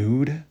that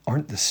mood,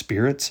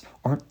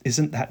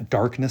 isn't that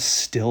darkness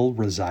still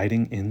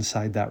residing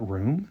inside that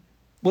room?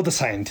 Well, the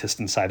scientist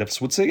inside of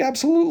us would say,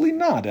 absolutely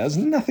not. It has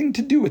nothing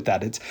to do with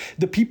that. It's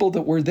the people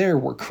that were there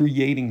were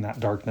creating that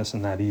darkness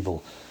and that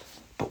evil.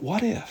 But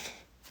what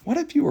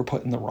if you were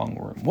put in the wrong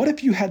room? What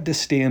if you had to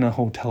stay in a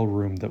hotel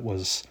room that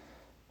was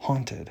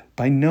haunted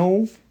by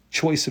no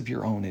choice of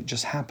your own. It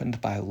just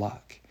happened by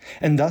luck.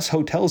 And thus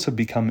hotels have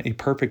become a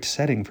perfect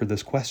setting for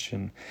this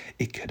question.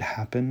 It could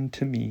happen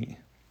to me.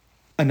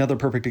 Another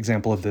perfect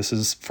example of this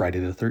is Friday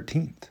the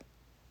 13th,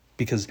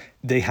 because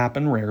they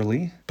happen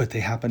rarely, but they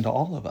happen to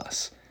all of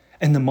us.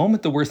 And the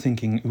moment that we're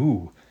thinking,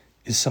 ooh,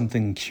 is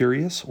something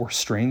curious or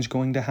strange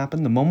going to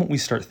happen? The moment we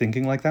start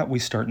thinking like that, we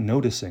start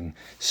noticing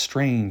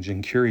strange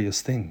and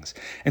curious things.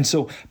 And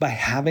so by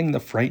having the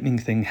frightening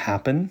thing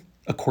happen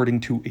according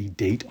to a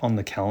date on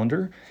the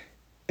calendar,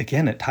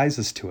 again, it ties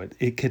us to it.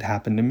 It could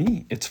happen to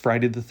me. It's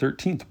Friday the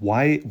 13th.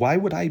 Why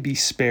would I be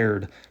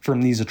spared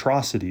from these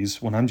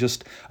atrocities when I'm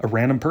just a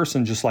random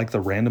person, just like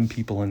the random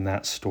people in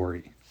that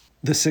story?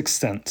 The Sixth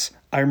Sense.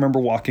 I remember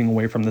walking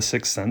away from The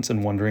Sixth Sense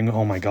and wondering,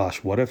 oh my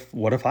gosh, what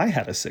if I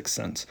had a sixth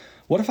sense?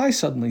 What if I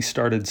suddenly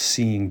started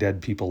seeing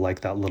dead people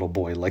like that little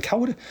boy? Like, how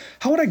would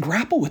I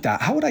grapple with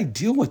that? How would I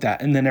deal with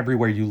that? And then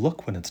everywhere you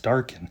look when it's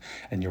dark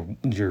and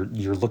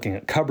you're looking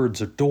at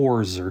cupboards or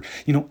doors or,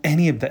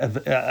 any of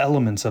the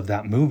elements of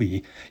that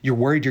movie, you're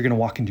worried you're going to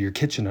walk into your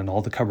kitchen and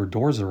all the cupboard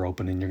doors are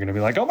open and you're going to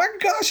be like, oh my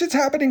gosh, it's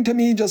happening to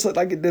me just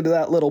like it did to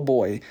that little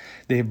boy.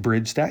 They've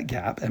bridged that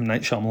gap. M.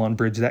 Night Shyamalan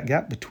bridged that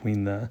gap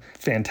between the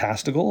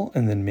fantastical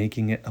and then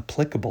making it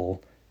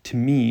applicable to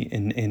me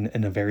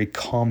in a very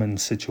common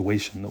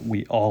situation that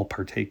we all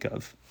partake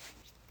of.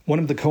 One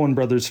of the Coen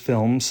brothers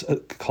films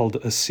called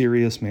A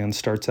Serious Man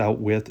starts out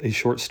with a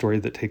short story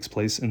that takes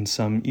place in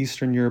some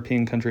Eastern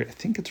European country. I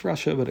think it's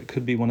Russia, but it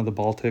could be one of the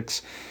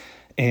Baltics.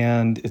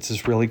 And it's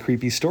this really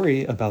creepy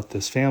story about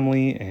this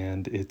family,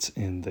 and it's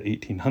in the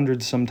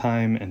 1800s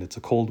sometime, and it's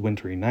a cold,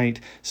 wintry night.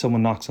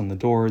 Someone knocks on the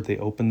door, they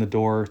open the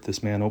door,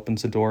 this man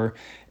opens the door,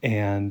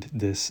 and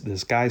this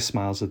guy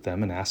smiles at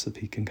them and asks if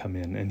he can come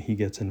in, and he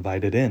gets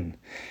invited in.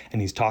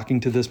 And he's talking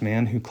to this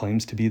man who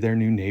claims to be their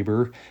new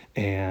neighbor,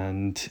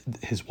 and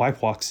his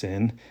wife walks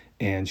in,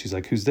 and she's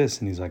like, who's this?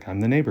 And he's like, I'm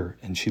the neighbor.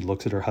 And she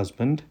looks at her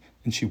husband,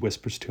 and she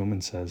whispers to him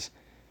and says,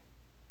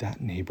 that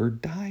neighbor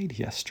died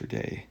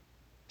yesterday.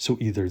 So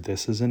either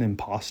this is an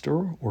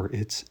imposter or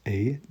it's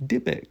a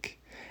Dybbuk.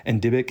 And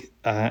Dybbuk,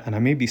 and I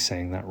may be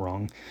saying that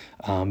wrong,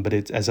 but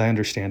it's, as I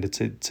understand,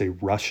 it's a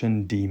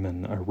Russian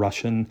demon, a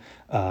Russian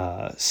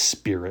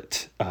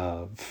spirit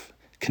of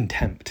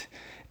contempt.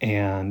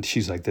 And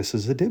she's like, this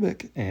is a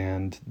Dybbuk,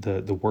 and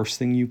the worst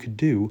thing you could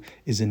do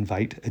is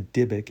invite a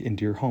Dybbuk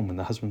into your home. And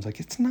the husband's like,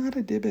 it's not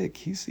a Dybbuk.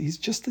 He's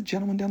just the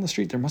gentleman down the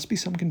street. There must be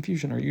some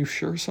confusion. Are you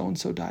sure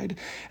so-and-so died?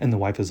 And the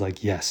wife is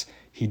like, yes,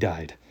 he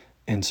died.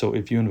 And so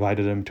if you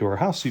invited him to our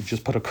house, you've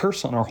just put a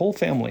curse on our whole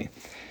family.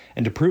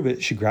 And to prove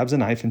it, she grabs a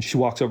knife and she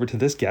walks over to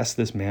this guest,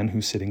 this man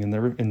who's sitting in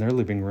their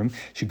living room.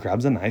 She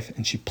grabs a knife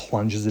and she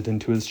plunges it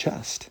into his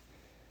chest.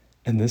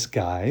 And this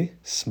guy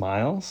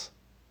smiles,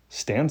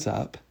 stands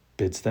up,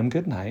 bids them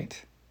good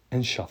night,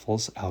 and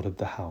shuffles out of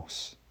the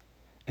house.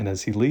 And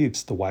as he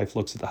leaves, the wife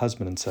looks at the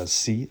husband and says,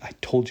 see, I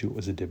told you it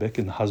was a Dybbuk.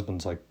 And the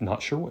husband's like,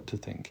 not sure what to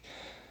think.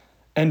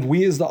 And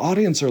we as the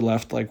audience are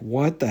left like,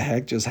 what the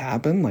heck just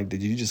happened? Like,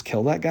 did you just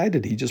kill that guy?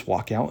 Did he just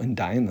walk out and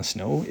die in the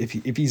snow? If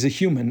he's a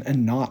human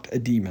and not a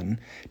demon,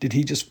 did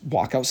he just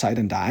walk outside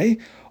and die?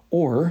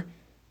 Or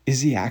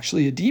is he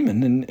actually a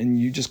demon and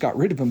you just got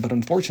rid of him, but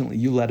unfortunately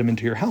you let him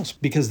into your house?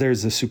 Because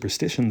there's this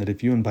superstition that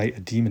if you invite a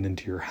demon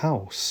into your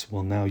house,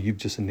 well, now you've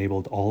just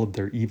enabled all of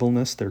their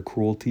evilness, their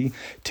cruelty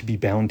to be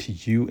bound to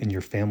you and your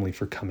family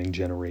for coming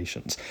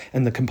generations.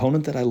 And the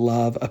component that I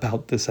love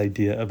about this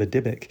idea of a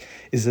Dybbuk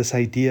is this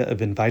idea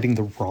of inviting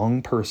the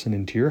wrong person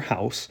into your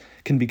house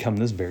can become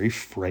this very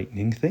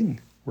frightening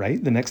thing.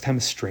 Right? The next time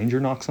a stranger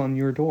knocks on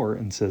your door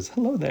and says,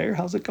 hello there,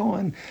 how's it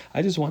going?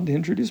 I just wanted to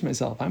introduce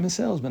myself. I'm a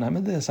salesman. I'm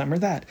a this, I'm a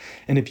that.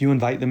 And if you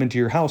invite them into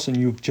your house and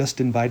you've just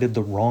invited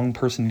the wrong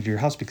person into your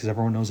house, because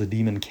everyone knows a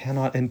demon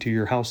cannot enter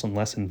your house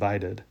unless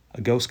invited. A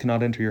ghost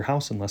cannot enter your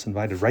house unless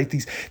invited, right?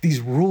 These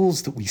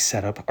rules that we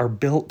set up are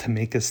built to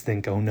make us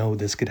think, oh no,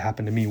 this could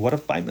happen to me. What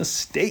if by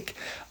mistake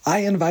I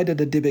invited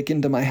a Dybbuk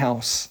into my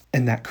house?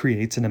 And that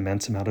creates an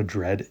immense amount of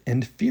dread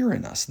and fear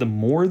in us. The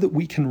more that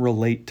we can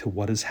relate to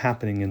what is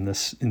happening in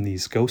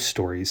these ghost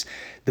stories,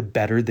 the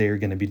better they are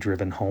going to be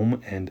driven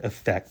home and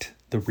affect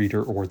the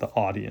reader or the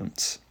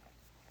audience.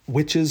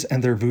 Witches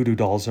and their voodoo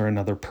dolls are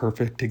another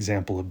perfect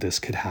example of this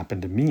could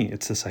happen to me.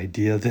 It's this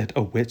idea that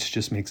a witch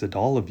just makes a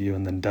doll of you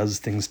and then does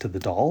things to the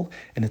doll,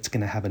 and it's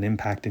going to have an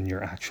impact in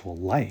your actual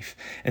life.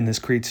 And this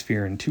creates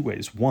fear in two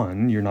ways.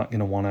 One, you're not going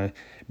to want to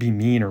be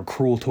mean or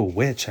cruel to a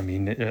witch. I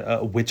mean,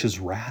 a witch's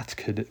wrath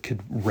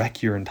could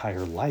wreck your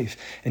entire life.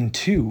 And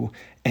two,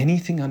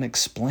 anything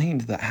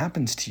unexplained that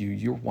happens to you,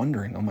 you're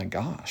wondering, oh my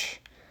gosh,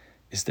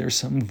 is there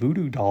some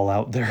voodoo doll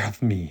out there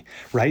of me,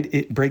 right?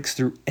 It breaks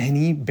through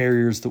any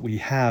barriers that we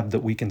have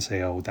that we can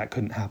say, oh, that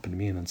couldn't happen to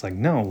me. And it's like,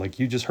 no, like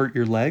you just hurt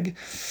your leg.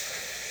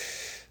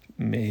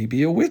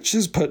 maybe a witch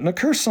is putting a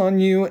curse on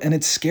you, and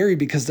it's scary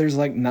because there's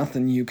like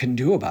nothing you can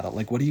do about it.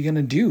 Like, what are you going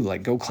to do?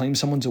 Like, go claim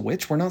someone's a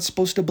witch? We're not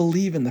supposed to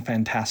believe in the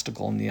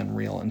fantastical and the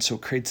unreal. And so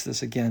it creates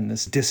this, again,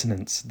 this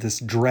dissonance, this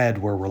dread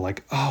where we're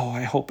like, oh,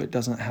 I hope it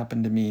doesn't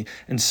happen to me.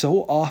 And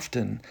so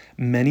often,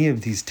 many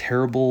of these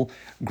terrible,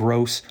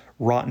 gross,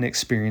 rotten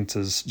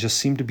experiences just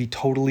seem to be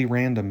totally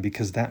random,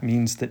 because that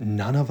means that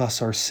none of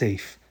us are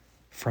safe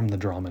from the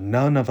drama.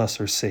 None of us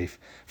are safe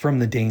from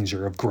the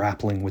danger of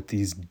grappling with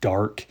these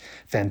dark,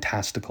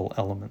 fantastical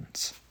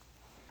elements.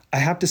 I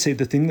have to say,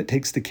 the thing that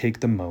takes the cake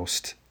the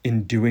most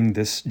in doing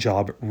this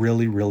job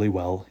really, really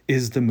well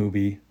is the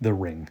movie The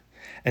Ring.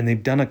 And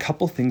they've done a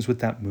couple things with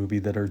that movie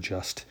that are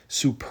just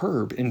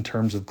superb in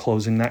terms of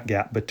closing that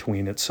gap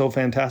between it's so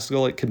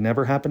fantastical it could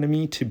never happen to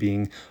me to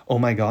being, oh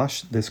my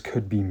gosh, this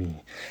could be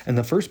me. And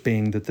the first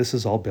being that this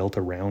is all built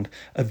around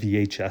a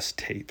VHS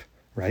tape.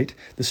 Right?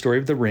 The story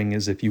of The Ring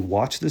is, if you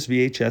watch this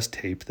VHS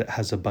tape that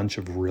has a bunch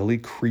of really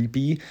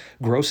creepy,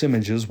 gross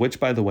images, which,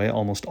 by the way,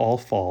 almost all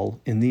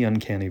fall in the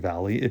uncanny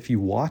valley. If you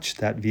watch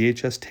that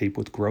VHS tape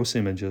with gross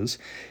images,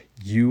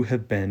 you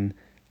have been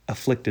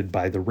afflicted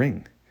by the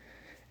ring.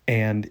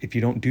 And if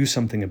you don't do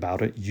something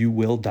about it, you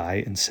will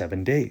die in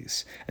 7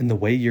 days. And the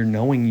way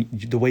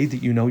that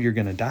you know you're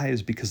going to die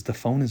is because the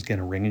phone is going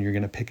to ring and you're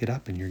going to pick it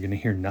up and you're going to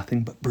hear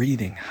nothing but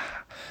breathing.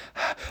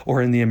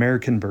 Or in the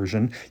American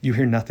version, you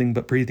hear nothing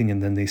but breathing,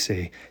 and then they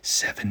say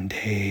 7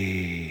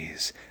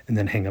 days and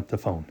then hang up the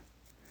phone.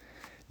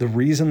 The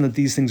reason that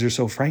these things are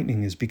so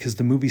frightening is because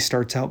the movie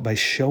starts out by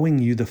showing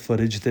you the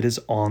footage that is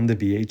on the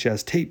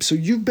VHS tape. So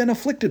you've been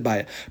afflicted by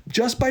it.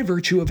 Just by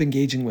virtue of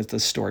engaging with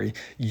this story,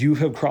 you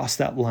have crossed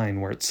that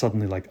line where it's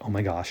suddenly like, oh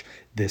my gosh,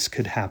 this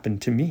could happen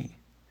to me.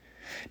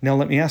 Now,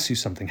 let me ask you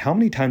something. How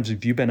many times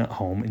have you been at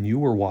home and you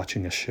were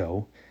watching a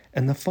show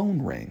and the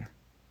phone rang?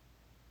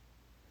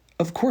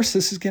 Of course,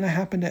 this is going to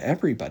happen to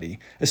everybody,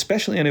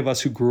 especially any of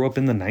us who grew up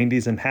in the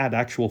 90s and had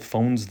actual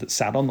phones that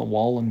sat on the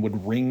wall and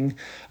would ring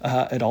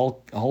at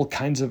all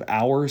kinds of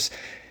hours.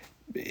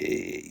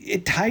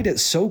 It tied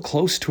it so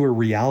close to a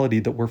reality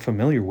that we're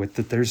familiar with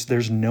that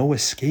there's no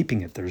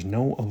escaping it. There's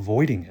no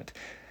avoiding it.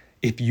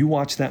 If you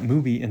watch that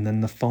movie and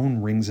then the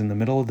phone rings in the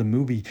middle of the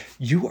movie,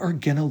 you are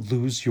going to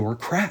lose your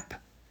crap.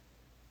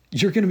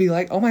 You're going to be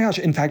like, oh my gosh.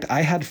 In fact,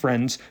 I had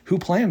friends who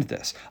planned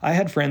this. I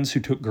had friends who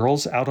took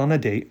girls out on a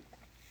date.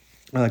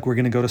 Like, we're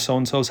going to go to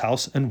so-and-so's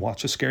house and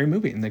watch a scary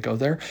movie. And they go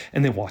there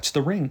and they watch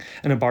The Ring.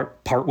 And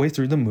about partway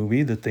through the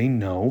movie that they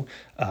know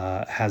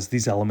has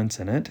these elements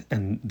in it.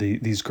 And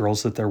these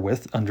girls that they're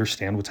with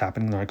understand what's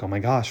happening. They're like, oh my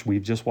gosh,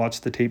 we've just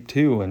watched the tape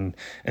too. And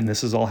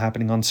this is all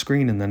happening on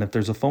screen. And then if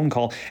there's a phone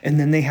call, and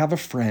then they have a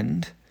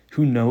friend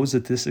who knows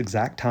at this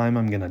exact time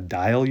I'm going to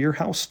dial your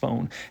house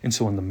phone. And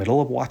so in the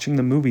middle of watching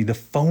the movie, the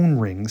phone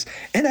rings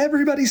and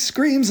everybody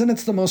screams. And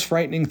it's the most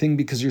frightening thing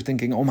because you're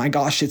thinking, oh my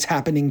gosh, it's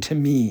happening to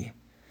me.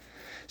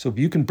 So if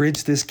you can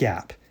bridge this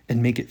gap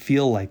and make it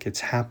feel like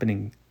it's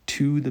happening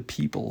to the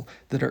people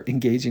that are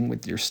engaging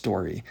with your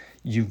story,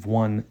 you've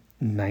won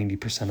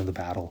 90% of the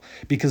battle.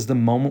 Because the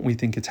moment we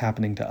think it's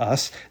happening to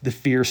us, the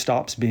fear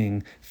stops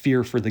being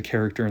fear for the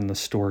character in the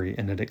story,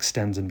 and it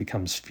extends and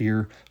becomes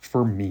fear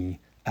for me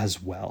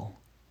as well.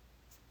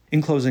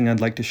 In closing, I'd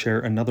like to share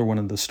another one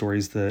of the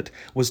stories that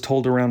was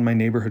told around my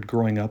neighborhood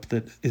growing up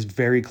that is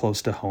very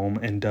close to home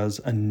and does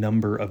a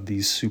number of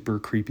these super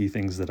creepy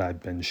things that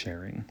I've been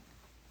sharing.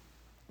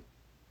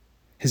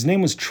 His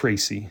name was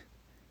Tracy.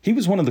 He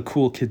was one of the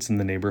cool kids in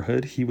the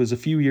neighborhood. He was a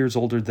few years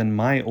older than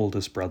my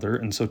oldest brother,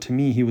 and so to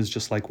me, he was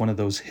just like one of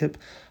those hip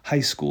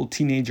high school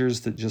teenagers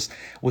that just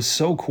was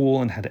so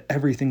cool and had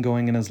everything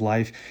going in his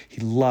life.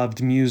 He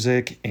loved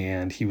music,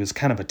 and he was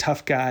kind of a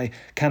tough guy,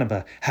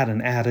 had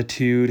an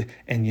attitude,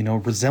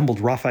 and, resembled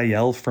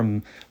Raphael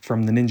from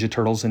the Ninja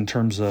Turtles in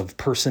terms of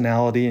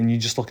personality, and you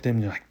just look at him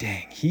and you're like,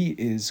 dang, he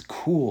is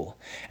cool.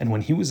 And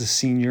when he was a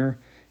senior,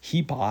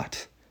 he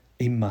bought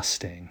a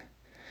Mustang.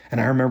 And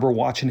I remember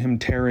watching him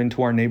tear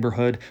into our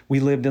neighborhood. We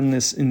lived in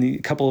the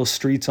couple of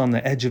streets on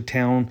the edge of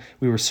town.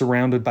 We were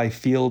surrounded by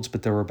fields,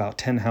 but there were about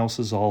 10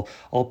 houses all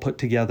put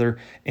together.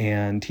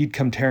 And he'd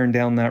come tearing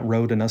down that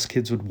road, and us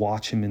kids would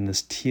watch him in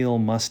this teal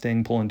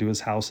Mustang pull into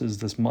his houses,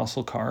 this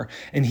muscle car.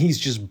 And he's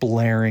just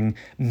blaring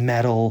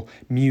metal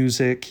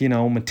music,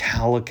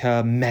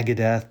 Metallica,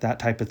 Megadeth, that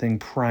type of thing,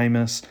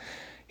 Primus.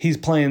 He's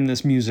playing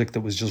this music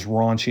that was just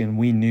raunchy, and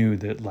we knew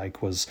that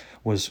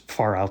was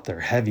far out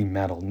there, heavy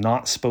metal,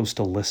 not supposed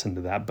to listen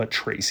to that, but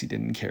Tracy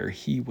didn't care.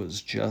 He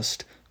was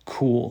just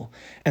cool.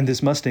 And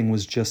this Mustang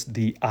was just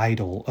the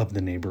idol of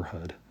the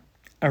neighborhood.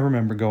 I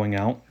remember going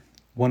out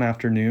one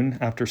afternoon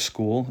after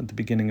school at the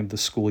beginning of the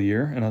school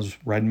year, and I was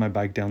riding my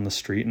bike down the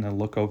street, and I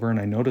look over and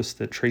I noticed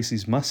that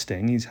Tracy's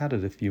Mustang, he's had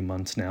it a few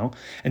months now,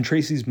 and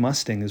Tracy's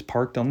Mustang is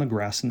parked on the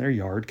grass in their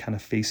yard, kind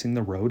of facing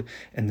the road,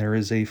 and there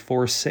is a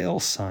for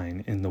sale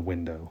sign in the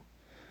window.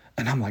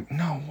 And I'm like,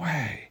 no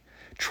way.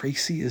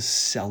 Tracy is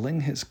selling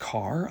his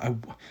car?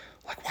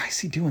 Why is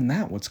he doing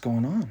that? What's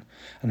going on?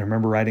 And I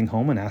remember riding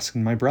home and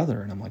asking my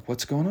brother, and I'm like,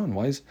 what's going on?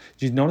 Did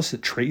you notice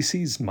that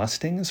Tracy's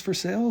Mustang is for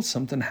sale?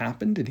 Something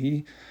happened? Did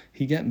he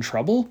get in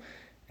trouble?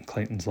 And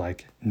Clayton's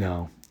like,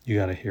 no, you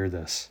got to hear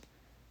this.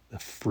 The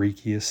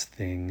freakiest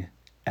thing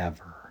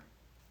ever.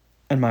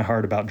 And my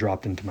heart about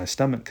dropped into my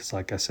stomach because,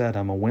 like I said,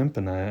 I'm a wimp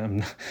and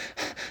I'm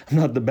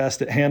not the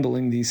best at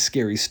handling these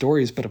scary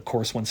stories. But of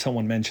course, when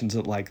someone mentions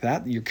it like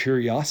that, your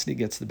curiosity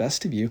gets the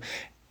best of you.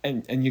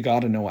 And you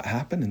got to know what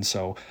happened. And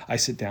so I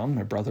sit down,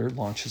 my brother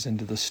launches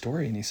into the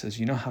story and he says,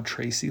 you know how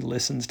Tracy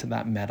listens to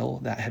that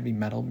heavy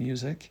metal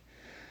music?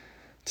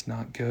 It's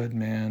not good,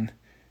 man.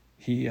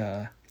 He'd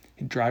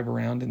drive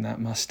around in that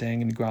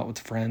Mustang and he'd go out with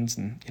friends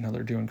and,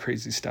 they're doing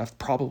crazy stuff,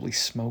 probably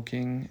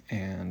smoking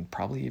and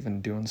probably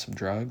even doing some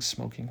drugs,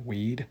 smoking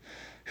weed.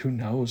 Who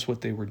knows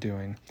what they were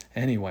doing?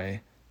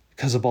 Anyway,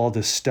 because of all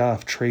this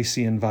stuff,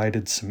 Tracy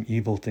invited some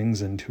evil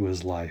things into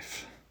his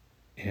life.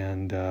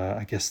 And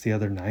I guess the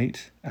other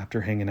night,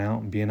 after hanging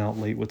out and being out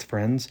late with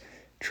friends,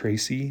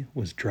 Tracy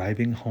was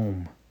driving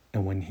home.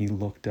 And when he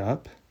looked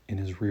up in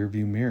his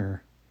rearview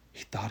mirror,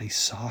 he thought he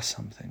saw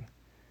something.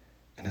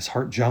 And his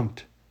heart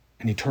jumped.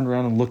 And he turned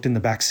around and looked in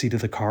the back seat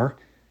of the car.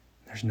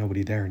 There's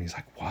nobody there. And he's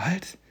like,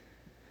 what?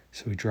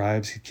 So he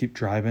keeps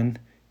driving.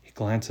 He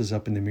glances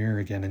up in the mirror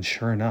again. And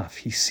sure enough,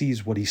 he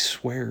sees what he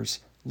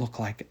swears look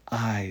like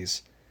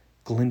eyes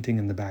glinting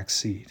in the back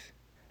seat.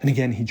 And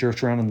again, he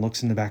jerks around and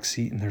looks in the back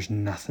seat and there's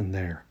nothing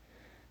there.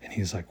 And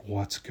he's like,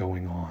 what's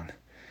going on?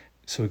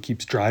 So he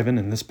keeps driving.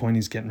 And at this point,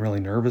 he's getting really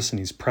nervous and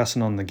he's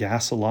pressing on the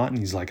gas a lot. And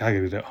he's like, I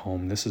gotta get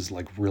home. This is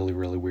like really,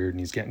 really weird. And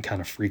he's getting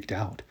kind of freaked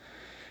out.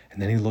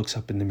 And then he looks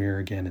up in the mirror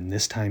again. And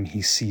this time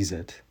he sees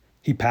it.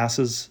 He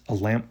passes a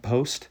lamp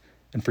post.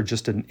 And for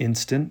just an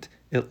instant,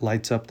 it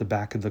lights up the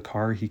back of the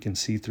car. He can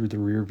see through the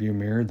rear view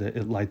mirror that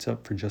it lights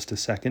up for just a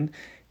second.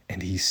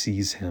 And he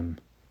sees him,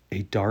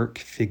 a dark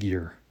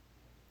figure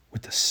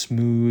with a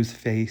smooth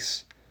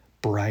face,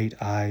 bright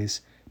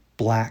eyes,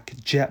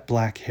 jet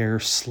black hair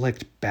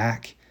slicked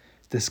back.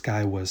 This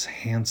guy was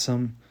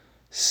handsome,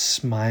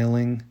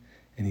 smiling,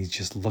 and he's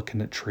just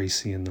looking at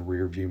Tracy in the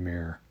rearview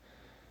mirror.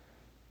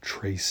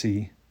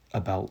 Tracy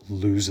about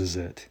loses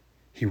it.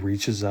 He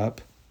reaches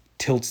up,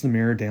 tilts the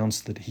mirror down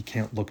so that he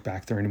can't look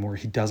back there anymore.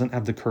 He doesn't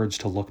have the courage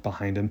to look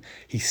behind him.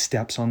 He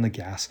steps on the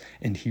gas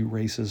and he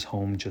races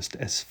home just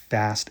as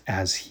fast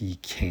as he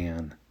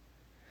can.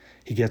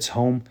 He gets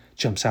home,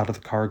 jumps out of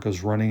the car,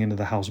 goes running into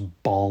the house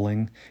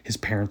bawling. His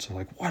parents are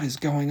like, what is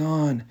going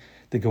on?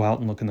 They go out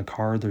and look in the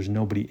car. There's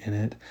nobody in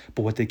it.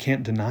 But what they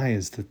can't deny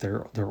is that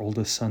their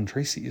oldest son,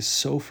 Tracy, is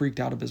so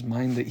freaked out of his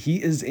mind that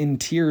he is in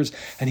tears.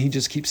 And he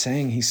just keeps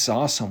saying he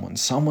saw someone.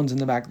 Someone's in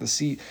the back of the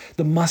seat.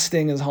 The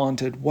Mustang is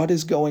haunted. What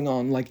is going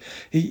on? Like,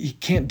 he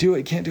can't do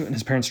it. Can't do it. And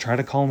his parents try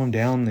to calm him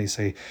down. They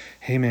say,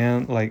 hey,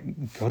 man,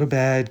 like, go to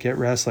bed, get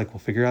rest. Like, we'll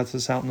figure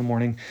this out in the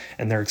morning.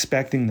 And they're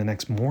expecting the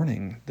next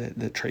morning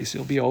that Tracy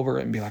will be over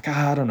it and be like,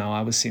 I don't know.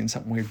 I was seeing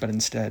something weird. But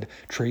instead,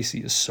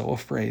 Tracy is so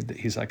afraid that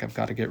he's like, I've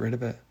got to get rid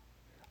of it.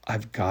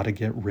 I've got to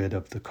get rid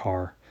of the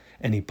car.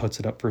 And he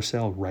puts it up for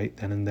sale right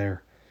then and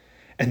there.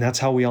 And that's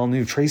how we all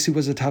knew Tracy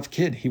was a tough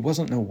kid. He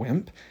wasn't no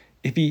wimp.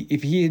 If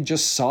he had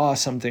just saw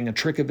something, a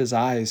trick of his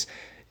eyes,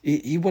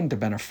 he wouldn't have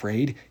been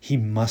afraid. He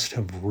must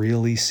have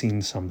really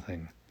seen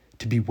something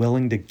to be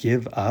willing to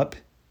give up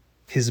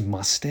his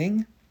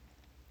Mustang.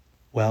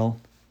 Well,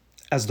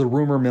 as the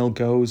rumor mill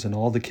goes and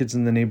all the kids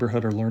in the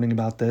neighborhood are learning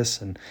about this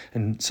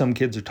and some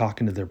kids are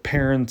talking to their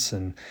parents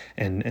and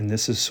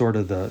this is sort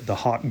of the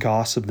hot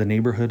goss of the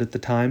neighborhood at the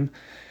time.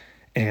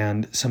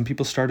 And some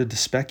people started to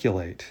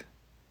speculate.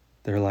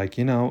 They're like,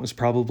 it was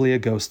probably a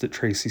ghost that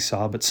Tracy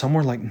saw, but some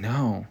were like,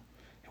 no,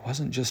 it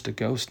wasn't just a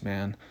ghost,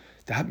 man.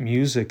 That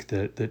music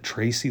that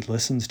Tracy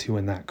listens to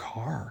in that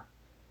car,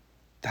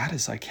 that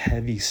is like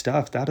heavy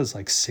stuff. That is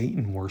like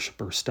Satan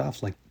worshiper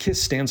stuff. Like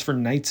KISS stands for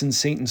Knights in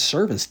Satan's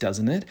Service,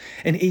 doesn't it?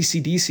 And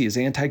AC/DC is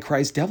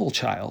Antichrist Devil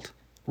Child,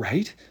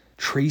 right?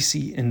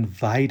 Tracy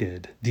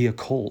invited the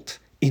occult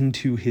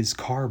into his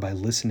car by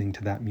listening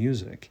to that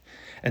music.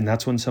 And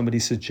that's when somebody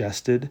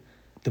suggested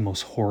the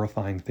most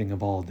horrifying thing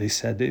of all. They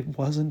said it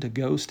wasn't a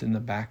ghost in the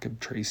back of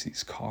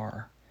Tracy's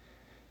car.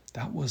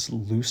 That was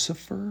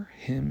Lucifer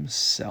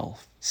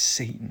himself.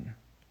 Satan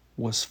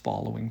was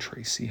following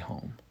Tracy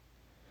home.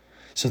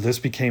 So this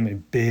became a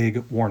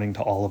big warning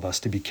to all of us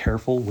to be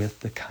careful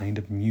with the kind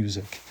of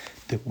music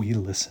that we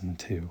listen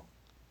to.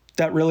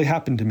 That really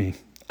happened to me.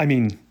 I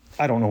mean,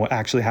 I don't know what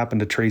actually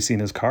happened to Tracy in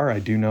his car. I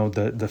do know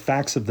the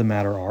facts of the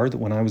matter are that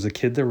when I was a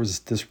kid, there was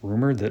this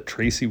rumor that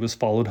Tracy was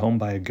followed home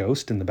by a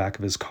ghost in the back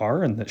of his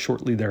car and that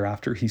shortly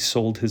thereafter he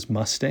sold his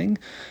Mustang.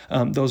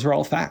 Those are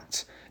all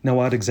facts. Now,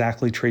 what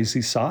exactly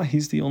Tracy saw,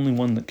 he's the only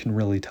one that can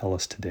really tell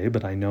us today,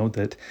 but I know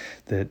that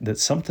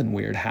something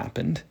weird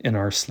happened in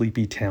our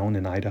sleepy town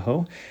in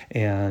Idaho,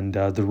 and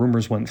the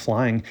rumors went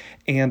flying.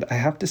 And I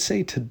have to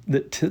say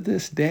that to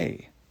this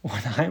day,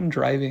 when I'm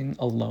driving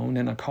alone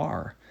in a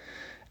car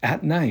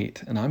at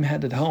night and I'm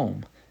headed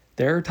home,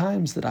 there are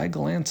times that I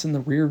glance in the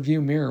rear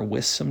view mirror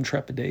with some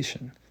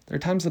trepidation. There are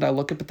times that I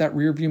look up at that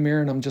rear view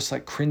mirror and I'm just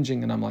like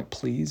cringing and I'm like,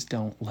 please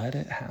don't let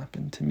it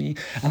happen to me.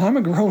 And I'm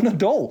a grown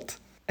adult.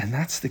 And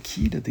that's the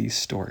key to these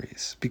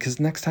stories, because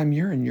next time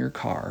you're in your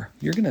car,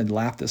 you're going to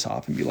laugh this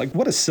off and be like,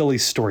 what a silly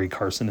story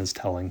Carson is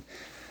telling.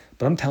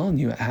 But I'm telling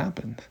you, it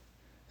happened.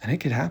 And it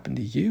could happen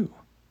to you.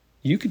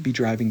 You could be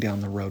driving down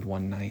the road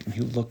one night and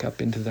you look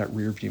up into that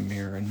rearview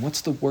mirror, and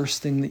what's the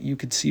worst thing that you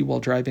could see while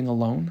driving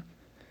alone?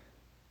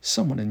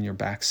 Someone in your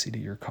backseat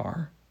of your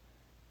car.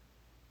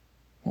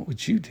 What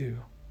would you do?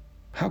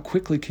 How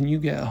quickly can you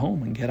get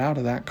home and get out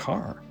of that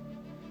car?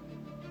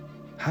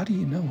 How do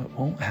you know it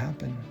won't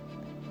happen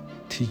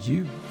to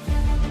you?